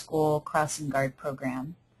Routes to School Crossing Guard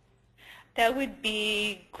program. That would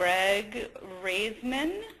be Greg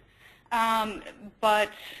Raisman, but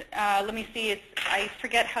let me see, I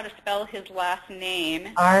forget how to spell his last name.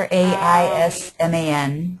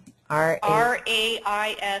 R-A-I-S-M-A-N.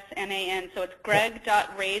 R-A-I-S-M-A-N. So it's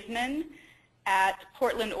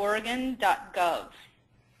greg.raisman@portlandoregon.gov.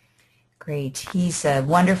 Great. He's a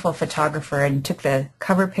wonderful photographer and took the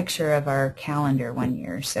cover picture of our calendar one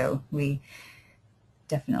year, so we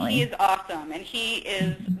definitely... He is awesome, and he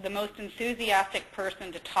is the most enthusiastic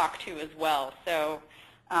person to talk to as well, so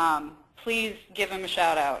please give him a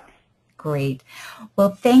shout out. Great.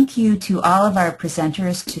 Well, thank you to all of our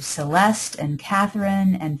presenters, to Celeste and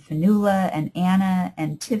Catherine and Fanula and Anna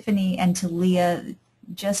and Tiffany and to Leah.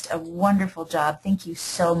 Just a wonderful job. Thank you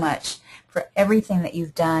so much for everything that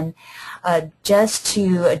you've done. Just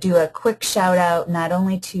to do a quick shout out not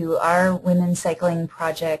only to our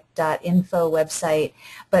womenscyclingproject.info website,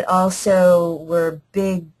 but also we're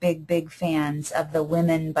big fans of the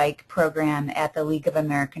Women Bike program at the League of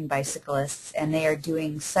American Bicyclists, and they are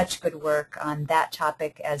doing such good work on that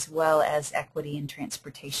topic as well as equity in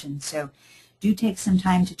transportation. So do take some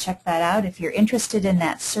time to check that out. If you're interested in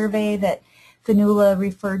that survey that Fanula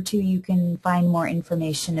referred to, you can find more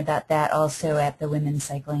information about that also at the Women's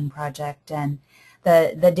Cycling Project. And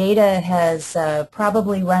the data has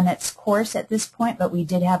probably run its course at this point, but we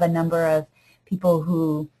did have a number of people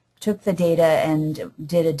who took the data and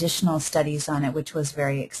did additional studies on it, which was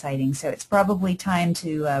very exciting. So it's probably time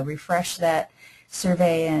to refresh that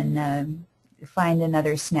survey and find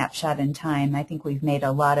another snapshot in time. I think we've made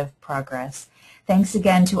a lot of progress. Thanks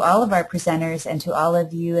again to all of our presenters and to all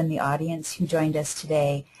of you in the audience who joined us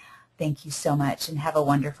today. Thank you so much and have a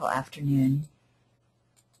wonderful afternoon.